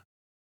involved.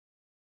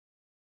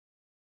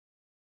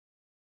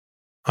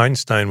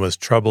 Einstein was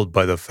troubled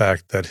by the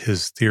fact that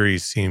his theory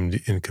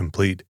seemed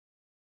incomplete,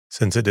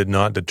 since it did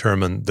not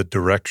determine the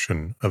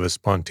direction of a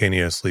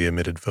spontaneously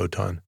emitted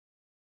photon.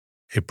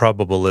 A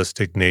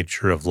probabilistic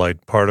nature of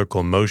light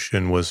particle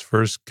motion was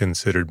first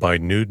considered by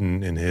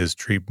Newton in his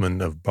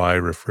treatment of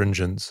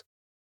birefringence,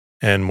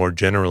 and more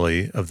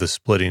generally of the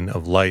splitting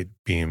of light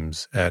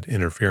beams at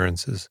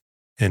interferences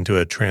into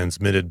a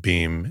transmitted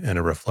beam and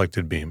a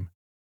reflected beam.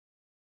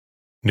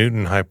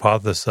 Newton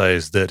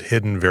hypothesized that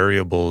hidden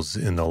variables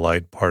in the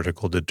light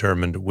particle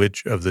determined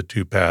which of the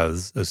two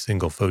paths a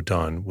single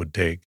photon would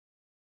take.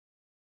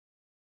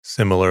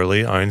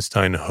 Similarly,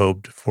 Einstein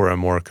hoped for a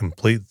more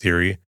complete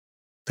theory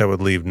that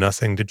would leave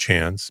nothing to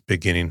chance,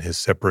 beginning his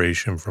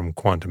separation from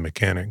quantum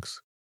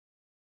mechanics.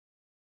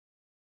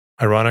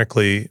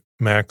 Ironically,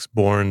 Max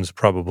Born's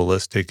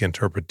probabilistic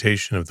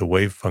interpretation of the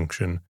wave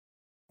function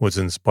was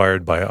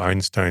inspired by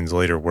Einstein's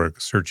later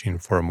work searching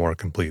for a more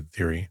complete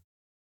theory.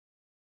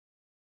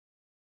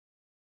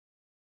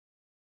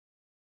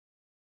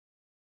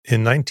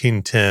 In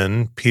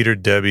 1910, Peter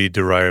Debye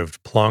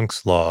derived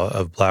Planck's law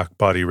of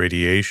blackbody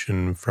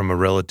radiation from a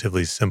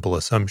relatively simple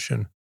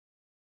assumption.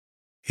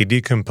 He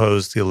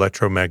decomposed the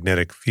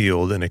electromagnetic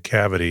field in a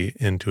cavity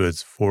into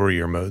its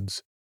Fourier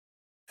modes,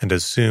 and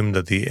assumed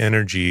that the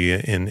energy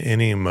in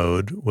any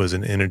mode was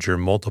an integer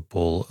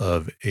multiple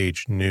of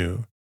h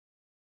nu,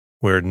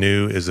 where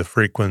nu is the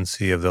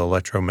frequency of the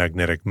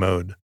electromagnetic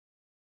mode.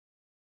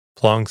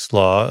 Planck's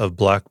law of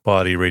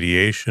blackbody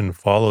radiation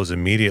follows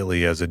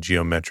immediately as a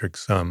geometric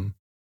sum.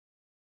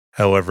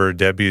 However,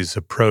 Debye's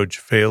approach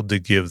failed to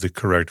give the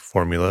correct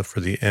formula for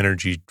the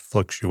energy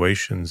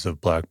fluctuations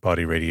of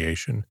blackbody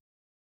radiation,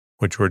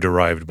 which were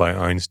derived by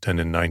Einstein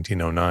in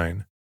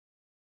 1909.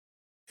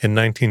 In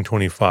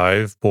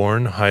 1925,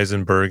 Born,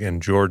 Heisenberg,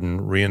 and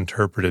Jordan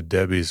reinterpreted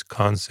Debye's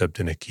concept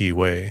in a key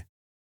way.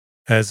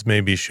 As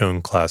may be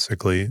shown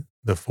classically,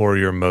 the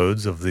Fourier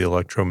modes of the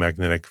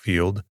electromagnetic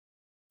field,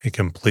 a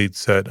complete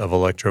set of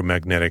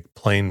electromagnetic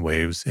plane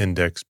waves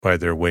indexed by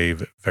their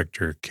wave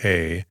vector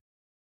k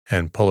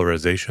and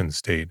polarization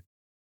state,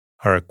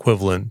 are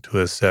equivalent to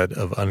a set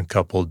of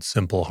uncoupled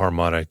simple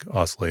harmonic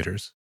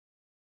oscillators.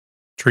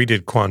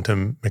 Treated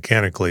quantum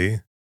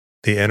mechanically,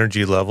 the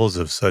energy levels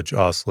of such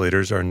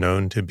oscillators are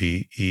known to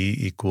be E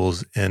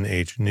equals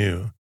nh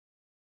nu,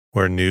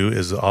 where nu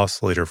is the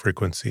oscillator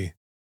frequency.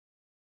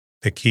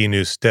 The key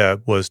new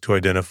step was to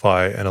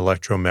identify an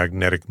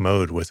electromagnetic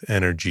mode with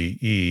energy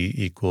E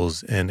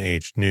equals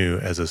nh nu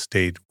as a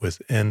state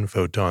with n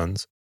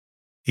photons,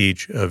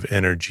 each of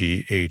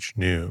energy h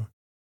nu.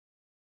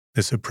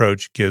 This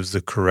approach gives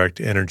the correct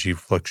energy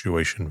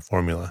fluctuation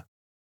formula.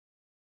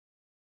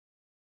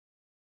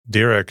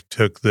 Dirac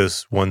took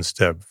this one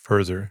step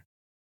further.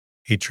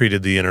 He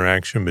treated the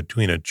interaction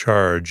between a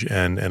charge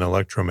and an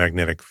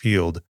electromagnetic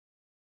field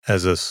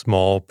as a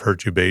small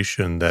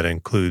perturbation that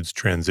includes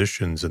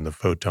transitions in the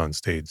photon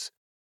states,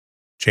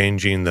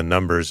 changing the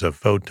numbers of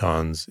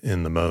photons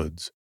in the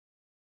modes,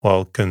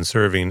 while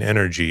conserving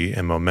energy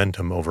and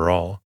momentum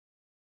overall.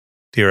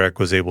 Dirac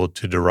was able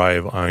to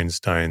derive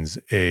Einstein's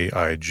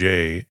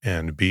Aij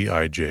and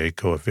Bij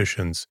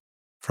coefficients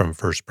from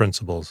first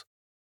principles,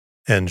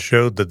 and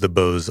showed that the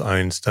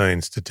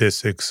Bose-Einstein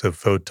statistics of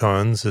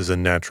photons is a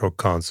natural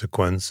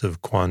consequence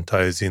of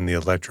quantizing the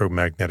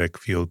electromagnetic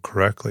field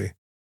correctly.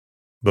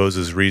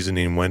 Bose's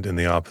reasoning went in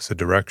the opposite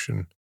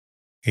direction.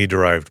 He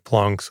derived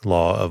Planck's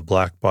law of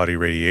blackbody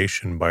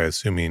radiation by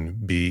assuming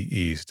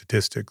BE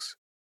statistics.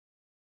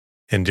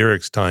 In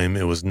Dirac's time,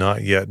 it was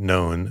not yet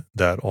known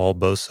that all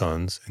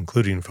bosons,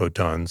 including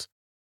photons,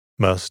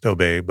 must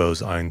obey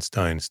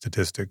Bose-Einstein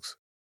statistics.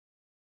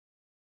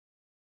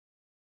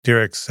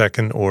 Dirac's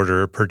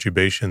second-order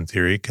perturbation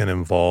theory can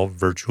involve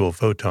virtual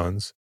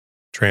photons,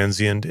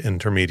 transient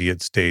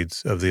intermediate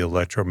states of the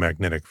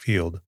electromagnetic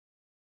field.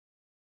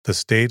 The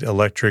state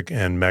electric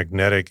and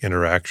magnetic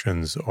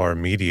interactions are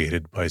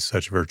mediated by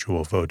such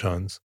virtual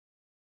photons.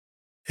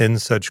 In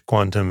such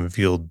quantum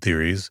field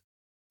theories,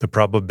 The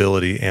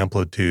probability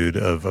amplitude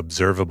of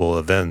observable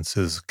events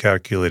is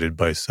calculated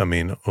by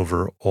summing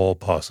over all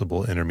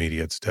possible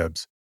intermediate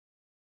steps,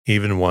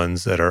 even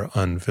ones that are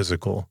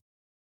unphysical.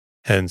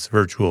 Hence,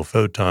 virtual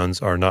photons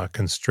are not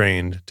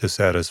constrained to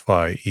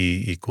satisfy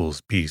E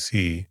equals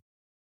PC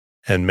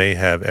and may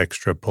have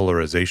extra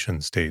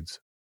polarization states.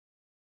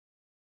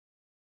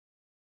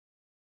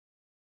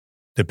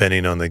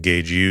 Depending on the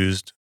gauge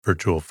used,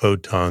 virtual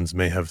photons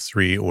may have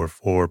 3 or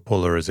 4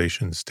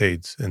 polarization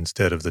states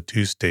instead of the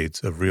 2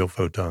 states of real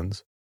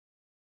photons.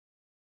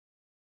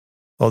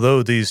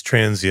 Although these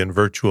transient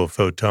virtual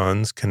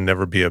photons can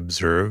never be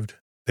observed,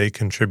 they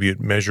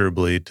contribute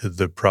measurably to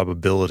the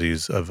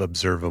probabilities of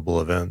observable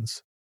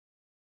events.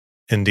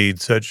 Indeed,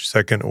 such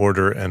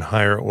second-order and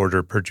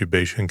higher-order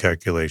perturbation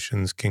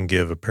calculations can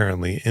give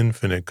apparently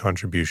infinite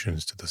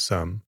contributions to the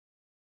sum.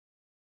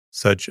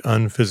 Such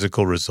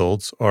unphysical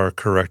results are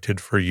corrected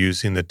for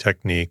using the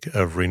technique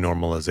of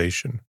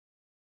renormalization.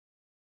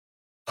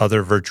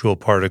 Other virtual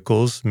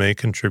particles may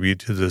contribute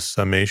to this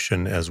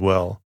summation as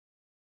well.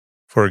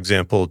 For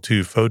example,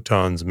 2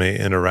 photons may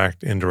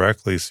interact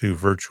indirectly through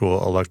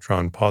virtual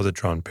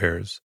electron-positron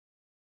pairs.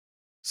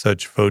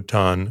 Such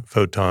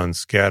photon-photon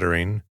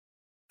scattering,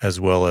 as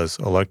well as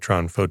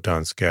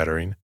electron-photon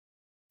scattering,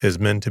 is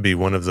meant to be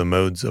one of the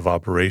modes of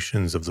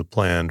operations of the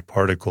planned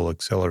particle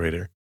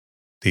accelerator,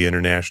 the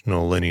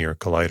International Linear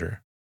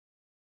Collider.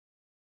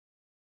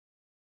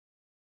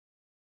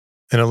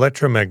 An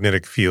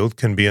electromagnetic field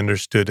can be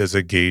understood as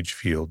a gauge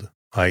field,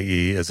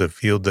 i.e., as a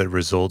field that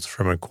results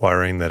from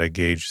acquiring that a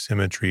gauge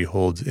symmetry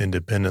holds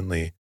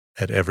independently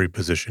at every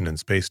position in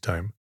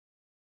spacetime.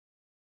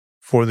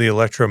 For the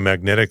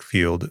electromagnetic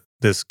field,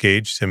 this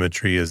gauge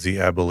symmetry is the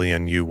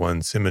abelian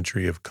U1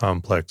 symmetry of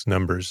complex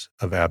numbers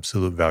of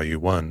absolute value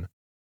 1,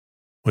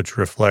 which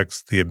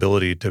reflects the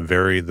ability to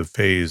vary the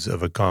phase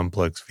of a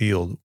complex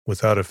field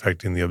without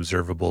affecting the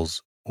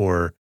observables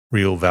or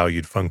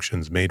real-valued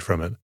functions made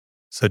from it,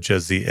 such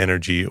as the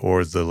energy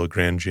or the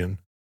Lagrangian.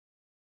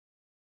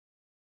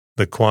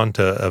 The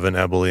quanta of an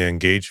abelian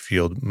gauge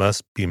field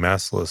must be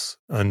massless,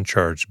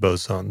 uncharged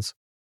bosons,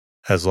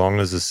 as long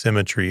as the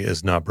symmetry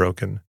is not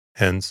broken.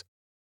 Hence,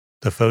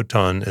 the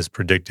photon is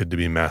predicted to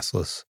be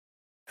massless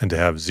and to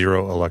have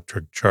 0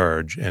 electric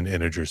charge and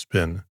integer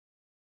spin.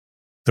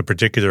 The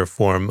particular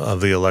form of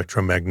the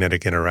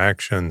electromagnetic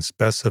interaction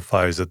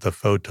specifies that the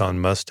photon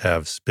must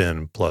have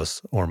spin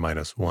plus or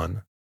minus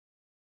 1.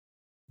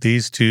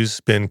 These 2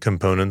 spin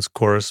components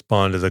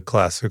correspond to the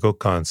classical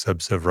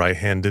concepts of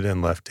right-handed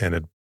and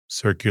left-handed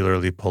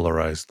circularly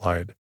polarized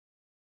light.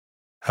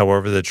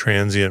 However, the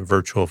transient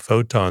virtual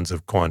photons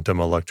of quantum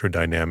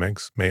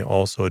electrodynamics may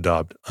also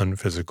adopt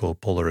unphysical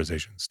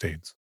polarization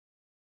states.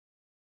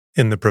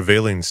 In the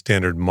prevailing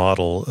standard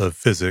model of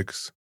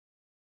physics,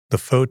 the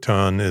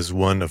photon is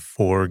one of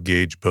 4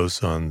 gauge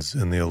bosons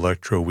in the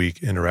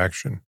electroweak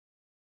interaction.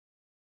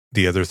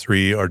 The other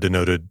 3 are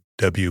denoted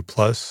W+,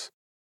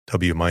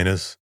 W-,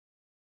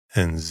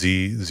 and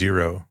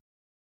Z0,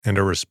 and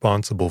are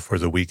responsible for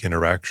the weak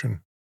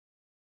interaction.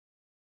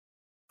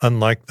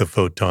 Unlike the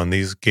photon,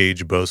 these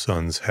gauge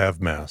bosons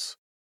have mass,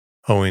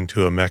 owing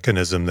to a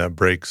mechanism that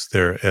breaks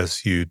their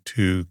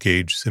SU2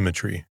 gauge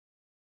symmetry.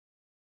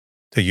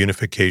 The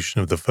unification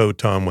of the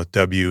photon with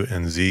W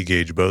and Z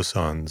gauge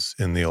bosons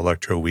in the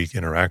electroweak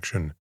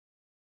interaction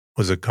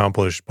was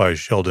accomplished by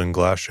Sheldon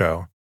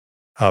Glashow,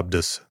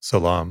 Abdus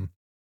Salam,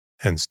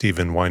 and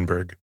Steven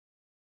Weinberg,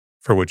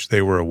 for which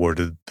they were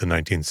awarded the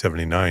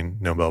 1979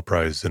 Nobel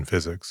Prize in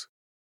Physics.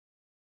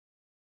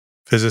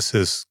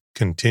 Physicists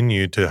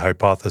continue to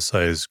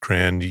hypothesize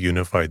grand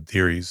unified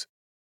theories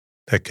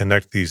that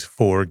connect these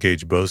 4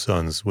 gauge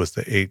bosons with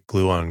the 8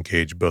 gluon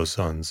gauge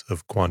bosons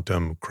of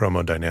quantum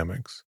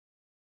chromodynamics.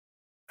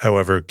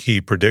 However,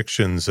 key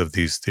predictions of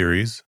these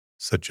theories,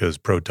 such as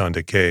proton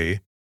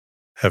decay,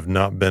 have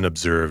not been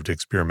observed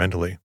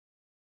experimentally.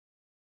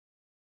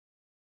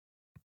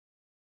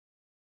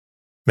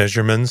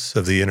 Measurements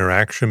of the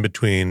interaction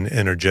between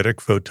energetic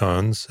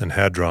photons and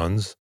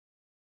hadrons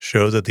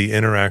show that the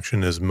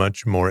interaction is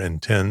much more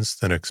intense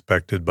than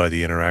expected by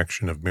the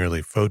interaction of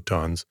merely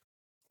photons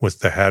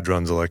with the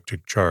hadron's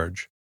electric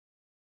charge.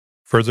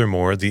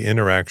 Furthermore, the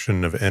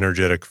interaction of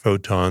energetic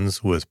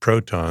photons with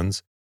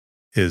protons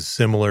is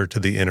similar to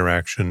the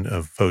interaction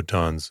of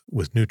photons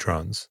with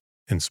neutrons,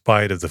 in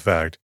spite of the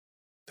fact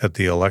that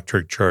the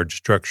electric charge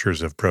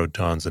structures of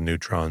protons and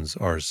neutrons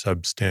are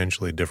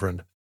substantially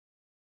different.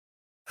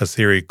 A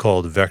theory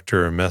called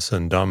vector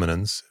meson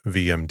dominance,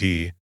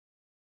 VMD,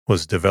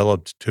 was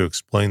developed to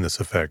explain this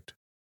effect.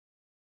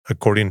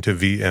 According to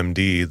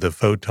VMD, the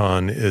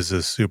photon is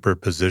a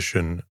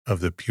superposition of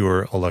the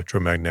pure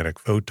electromagnetic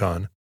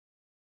photon,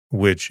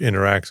 which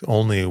interacts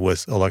only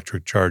with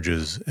electric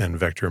charges and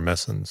vector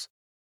mesons.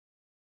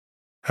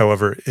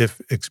 However,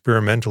 if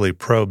experimentally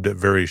probed at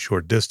very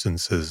short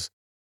distances,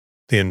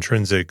 the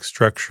intrinsic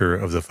structure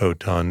of the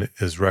photon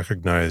is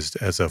recognized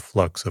as a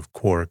flux of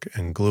quark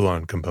and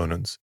gluon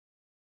components,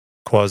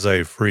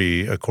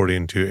 quasi-free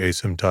according to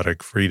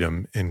asymptotic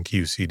freedom in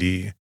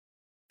QCD,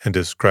 and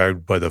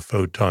described by the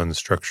photon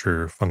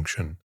structure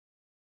function.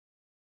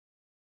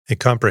 A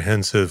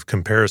comprehensive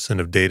comparison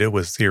of data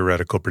with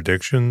theoretical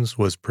predictions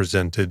was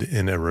presented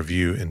in a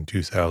review in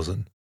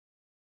 2000.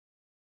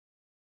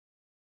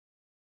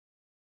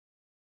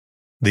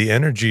 The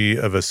energy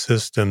of a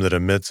system that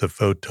emits a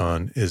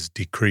photon is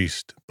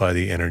decreased by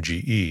the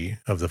energy E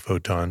of the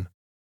photon,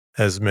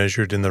 as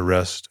measured in the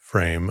rest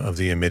frame of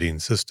the emitting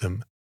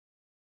system,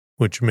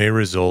 which may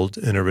result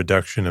in a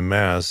reduction in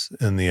mass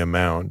in the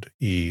amount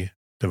E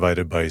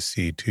divided by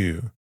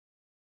C2.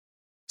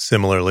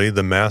 Similarly,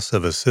 the mass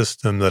of a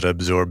system that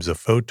absorbs a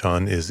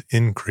photon is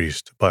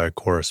increased by a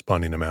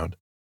corresponding amount.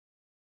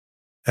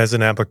 As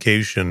an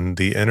application,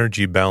 the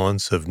energy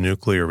balance of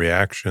nuclear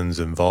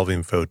reactions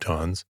involving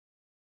photons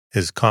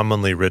is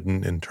commonly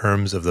written in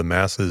terms of the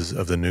masses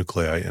of the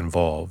nuclei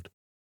involved,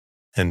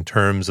 and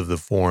terms of the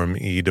form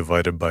E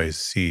divided by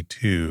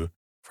C2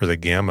 for the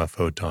gamma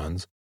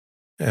photons,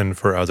 and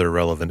for other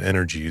relevant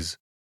energies,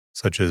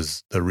 such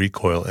as the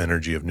recoil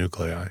energy of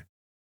nuclei.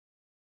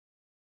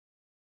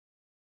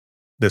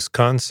 This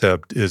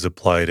concept is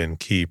applied in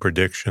key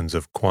predictions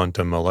of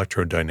quantum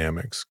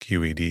electrodynamics,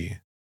 QED.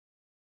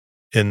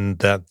 In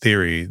that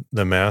theory,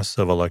 the mass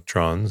of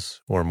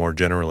electrons, or more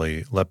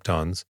generally,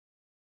 leptons,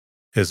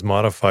 is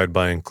modified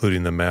by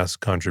including the mass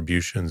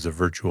contributions of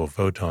virtual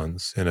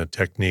photons in a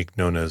technique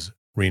known as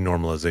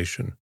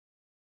renormalization.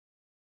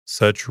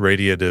 Such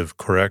radiative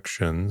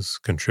corrections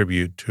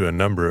contribute to a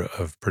number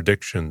of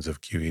predictions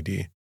of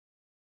QED,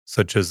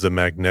 such as the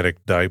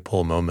magnetic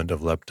dipole moment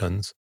of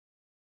leptons,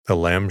 the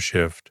Lamb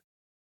shift,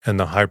 and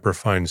the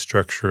hyperfine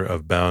structure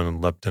of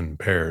bound lepton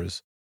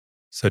pairs,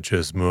 such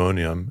as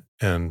muonium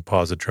and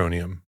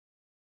positronium.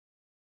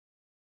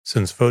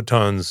 Since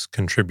photons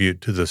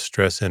contribute to the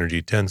stress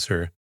energy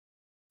tensor,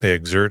 they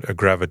exert a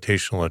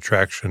gravitational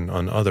attraction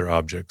on other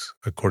objects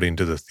according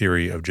to the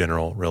theory of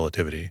general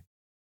relativity.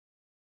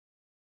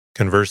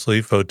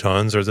 Conversely,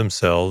 photons are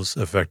themselves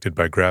affected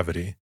by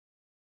gravity.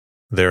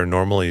 Their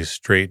normally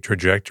straight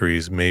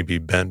trajectories may be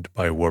bent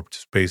by warped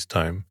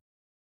spacetime,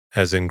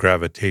 as in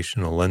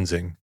gravitational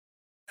lensing,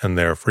 and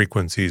their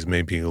frequencies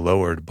may be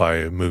lowered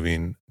by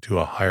moving to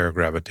a higher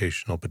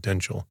gravitational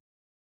potential,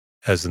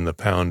 as in the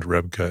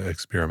Pound-Rebka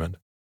experiment.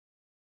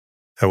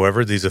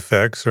 However, these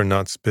effects are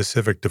not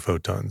specific to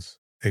photons.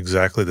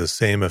 Exactly the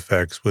same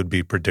effects would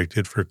be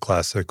predicted for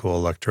classical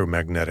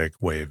electromagnetic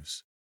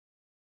waves.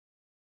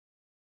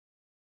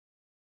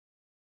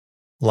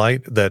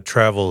 Light that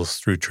travels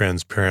through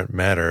transparent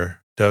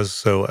matter does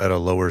so at a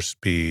lower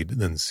speed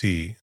than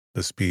c,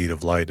 the speed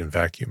of light in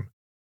vacuum.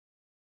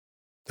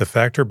 The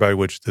factor by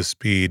which the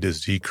speed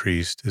is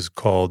decreased is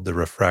called the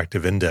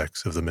refractive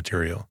index of the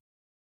material.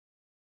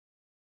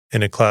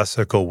 In a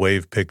classical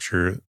wave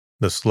picture,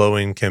 the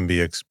slowing can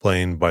be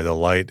explained by the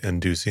light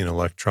inducing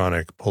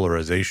electronic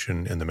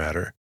polarization in the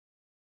matter,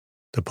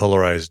 the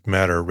polarized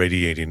matter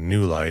radiating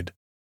new light,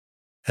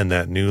 and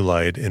that new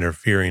light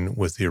interfering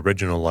with the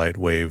original light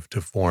wave to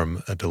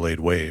form a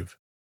delayed wave.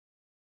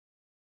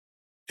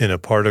 In a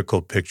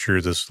particle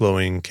picture, the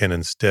slowing can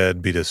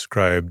instead be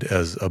described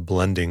as a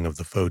blending of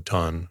the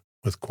photon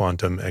with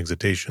quantum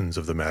excitations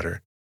of the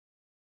matter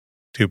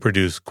to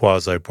produce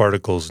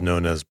quasi-particles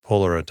known as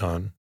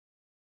polariton.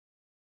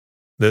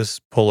 This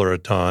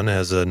polariton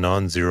has a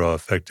non-zero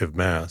effective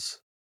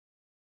mass,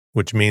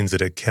 which means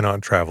that it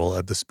cannot travel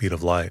at the speed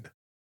of light.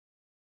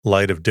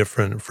 Light of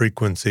different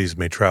frequencies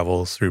may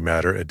travel through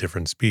matter at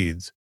different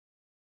speeds.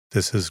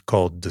 This is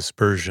called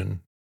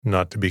dispersion,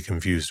 not to be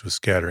confused with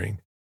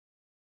scattering.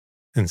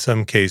 In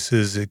some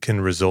cases, it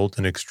can result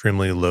in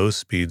extremely low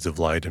speeds of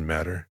light and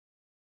matter.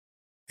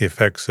 The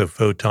effects of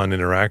photon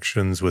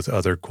interactions with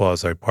other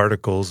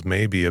quasi-particles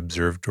may be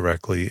observed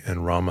directly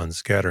in Raman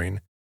scattering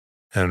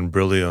and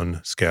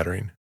Brillouin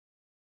scattering.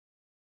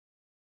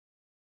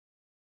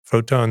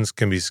 Photons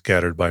can be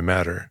scattered by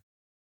matter.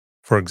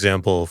 For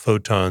example,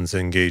 photons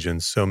engage in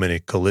so many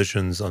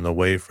collisions on the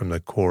way from the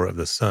core of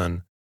the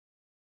sun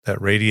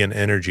that radiant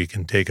energy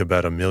can take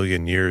about 1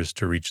 million years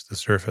to reach the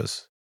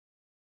surface.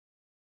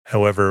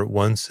 However,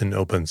 once in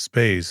open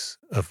space,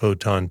 a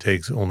photon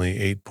takes only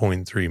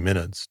 8.3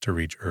 minutes to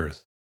reach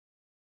Earth.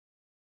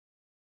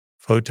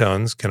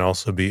 Photons can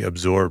also be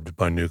absorbed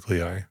by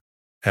nuclei,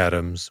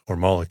 atoms, or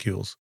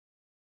molecules,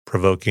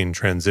 provoking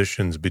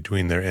transitions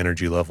between their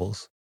energy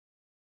levels.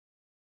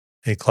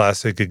 A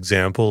classic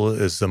example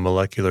is the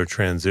molecular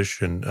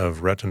transition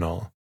of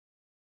retinol,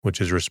 which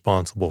is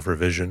responsible for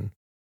vision,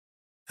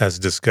 as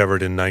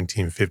discovered in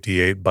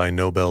 1958 by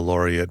Nobel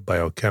laureate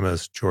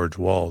biochemist George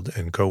Wald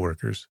and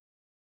coworkers.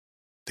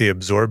 The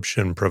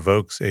absorption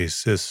provokes a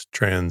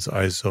cis-trans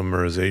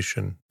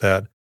isomerization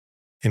that,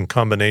 in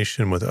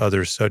combination with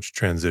other such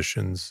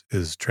transitions,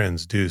 is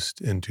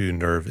transduced into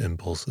nerve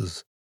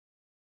impulses.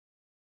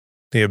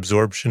 The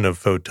absorption of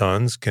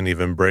photons can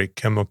even break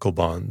chemical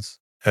bonds,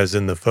 as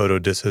in the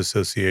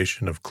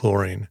photodissociation of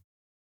chlorine.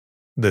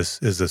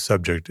 This is the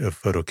subject of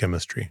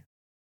photochemistry.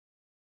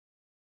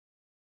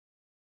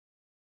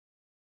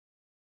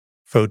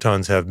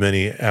 Photons have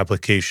many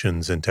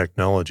applications in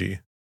technology.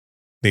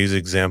 These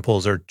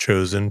examples are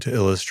chosen to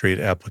illustrate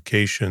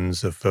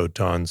applications of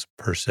photons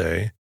per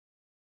se,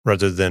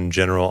 rather than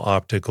general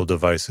optical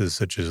devices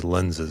such as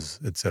lenses,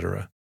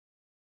 etc.,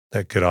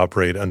 that could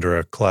operate under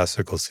a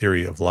classical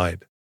theory of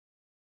light.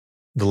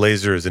 The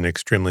laser is an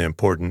extremely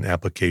important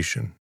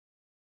application.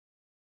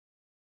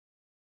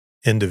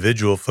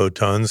 Individual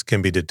photons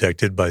can be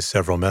detected by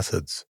several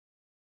methods.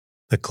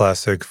 The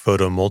classic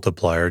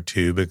photomultiplier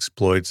tube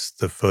exploits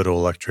the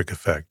photoelectric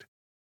effect.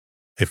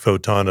 A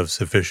photon of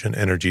sufficient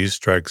energy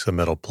strikes a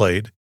metal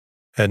plate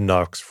and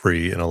knocks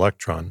free an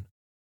electron,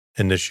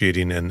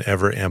 initiating an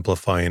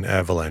ever-amplifying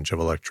avalanche of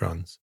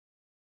electrons.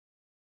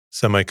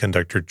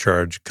 Semiconductor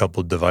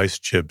charge-coupled device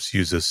chips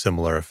use a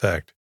similar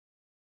effect.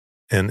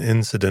 An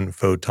incident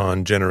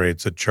photon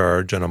generates a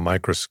charge on a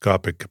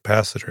microscopic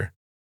capacitor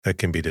that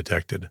can be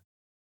detected.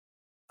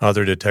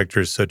 Other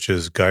detectors such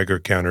as Geiger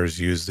counters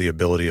use the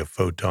ability of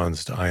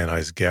photons to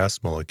ionize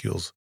gas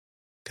molecules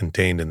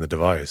contained in the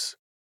device,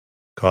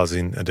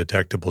 causing a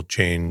detectable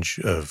change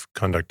of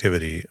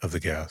conductivity of the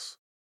gas.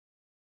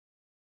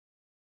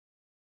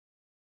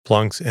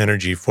 Planck's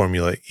energy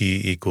formula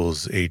E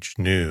equals h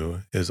nu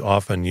is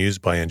often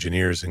used by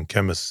engineers and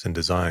chemists in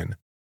design,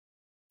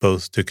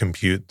 both to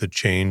compute the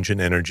change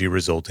in energy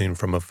resulting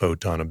from a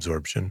photon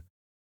absorption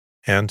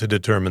and to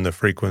determine the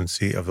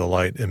frequency of the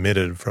light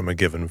emitted from a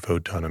given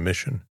photon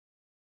emission.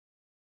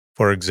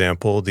 For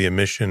example, the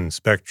emission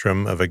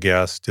spectrum of a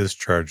gas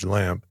discharge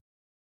lamp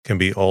can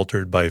be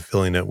altered by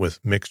filling it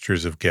with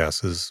mixtures of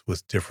gases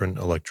with different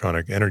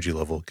electronic energy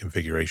level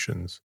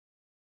configurations.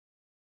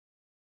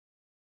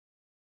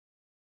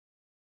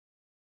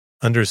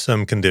 Under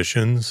some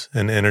conditions,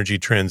 an energy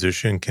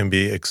transition can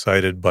be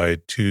excited by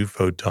two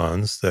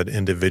photons that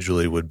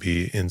individually would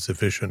be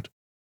insufficient.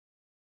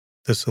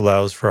 This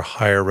allows for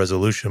higher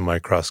resolution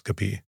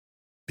microscopy,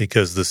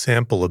 because the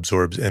sample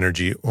absorbs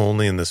energy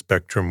only in the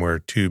spectrum where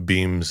two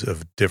beams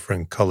of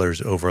different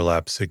colors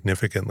overlap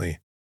significantly,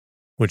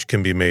 which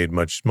can be made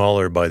much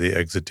smaller by the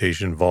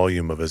excitation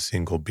volume of a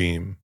single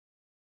beam.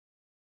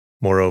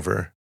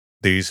 Moreover,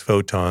 these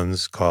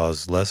photons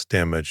cause less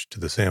damage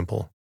to the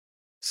sample,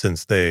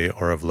 since they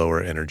are of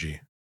lower energy.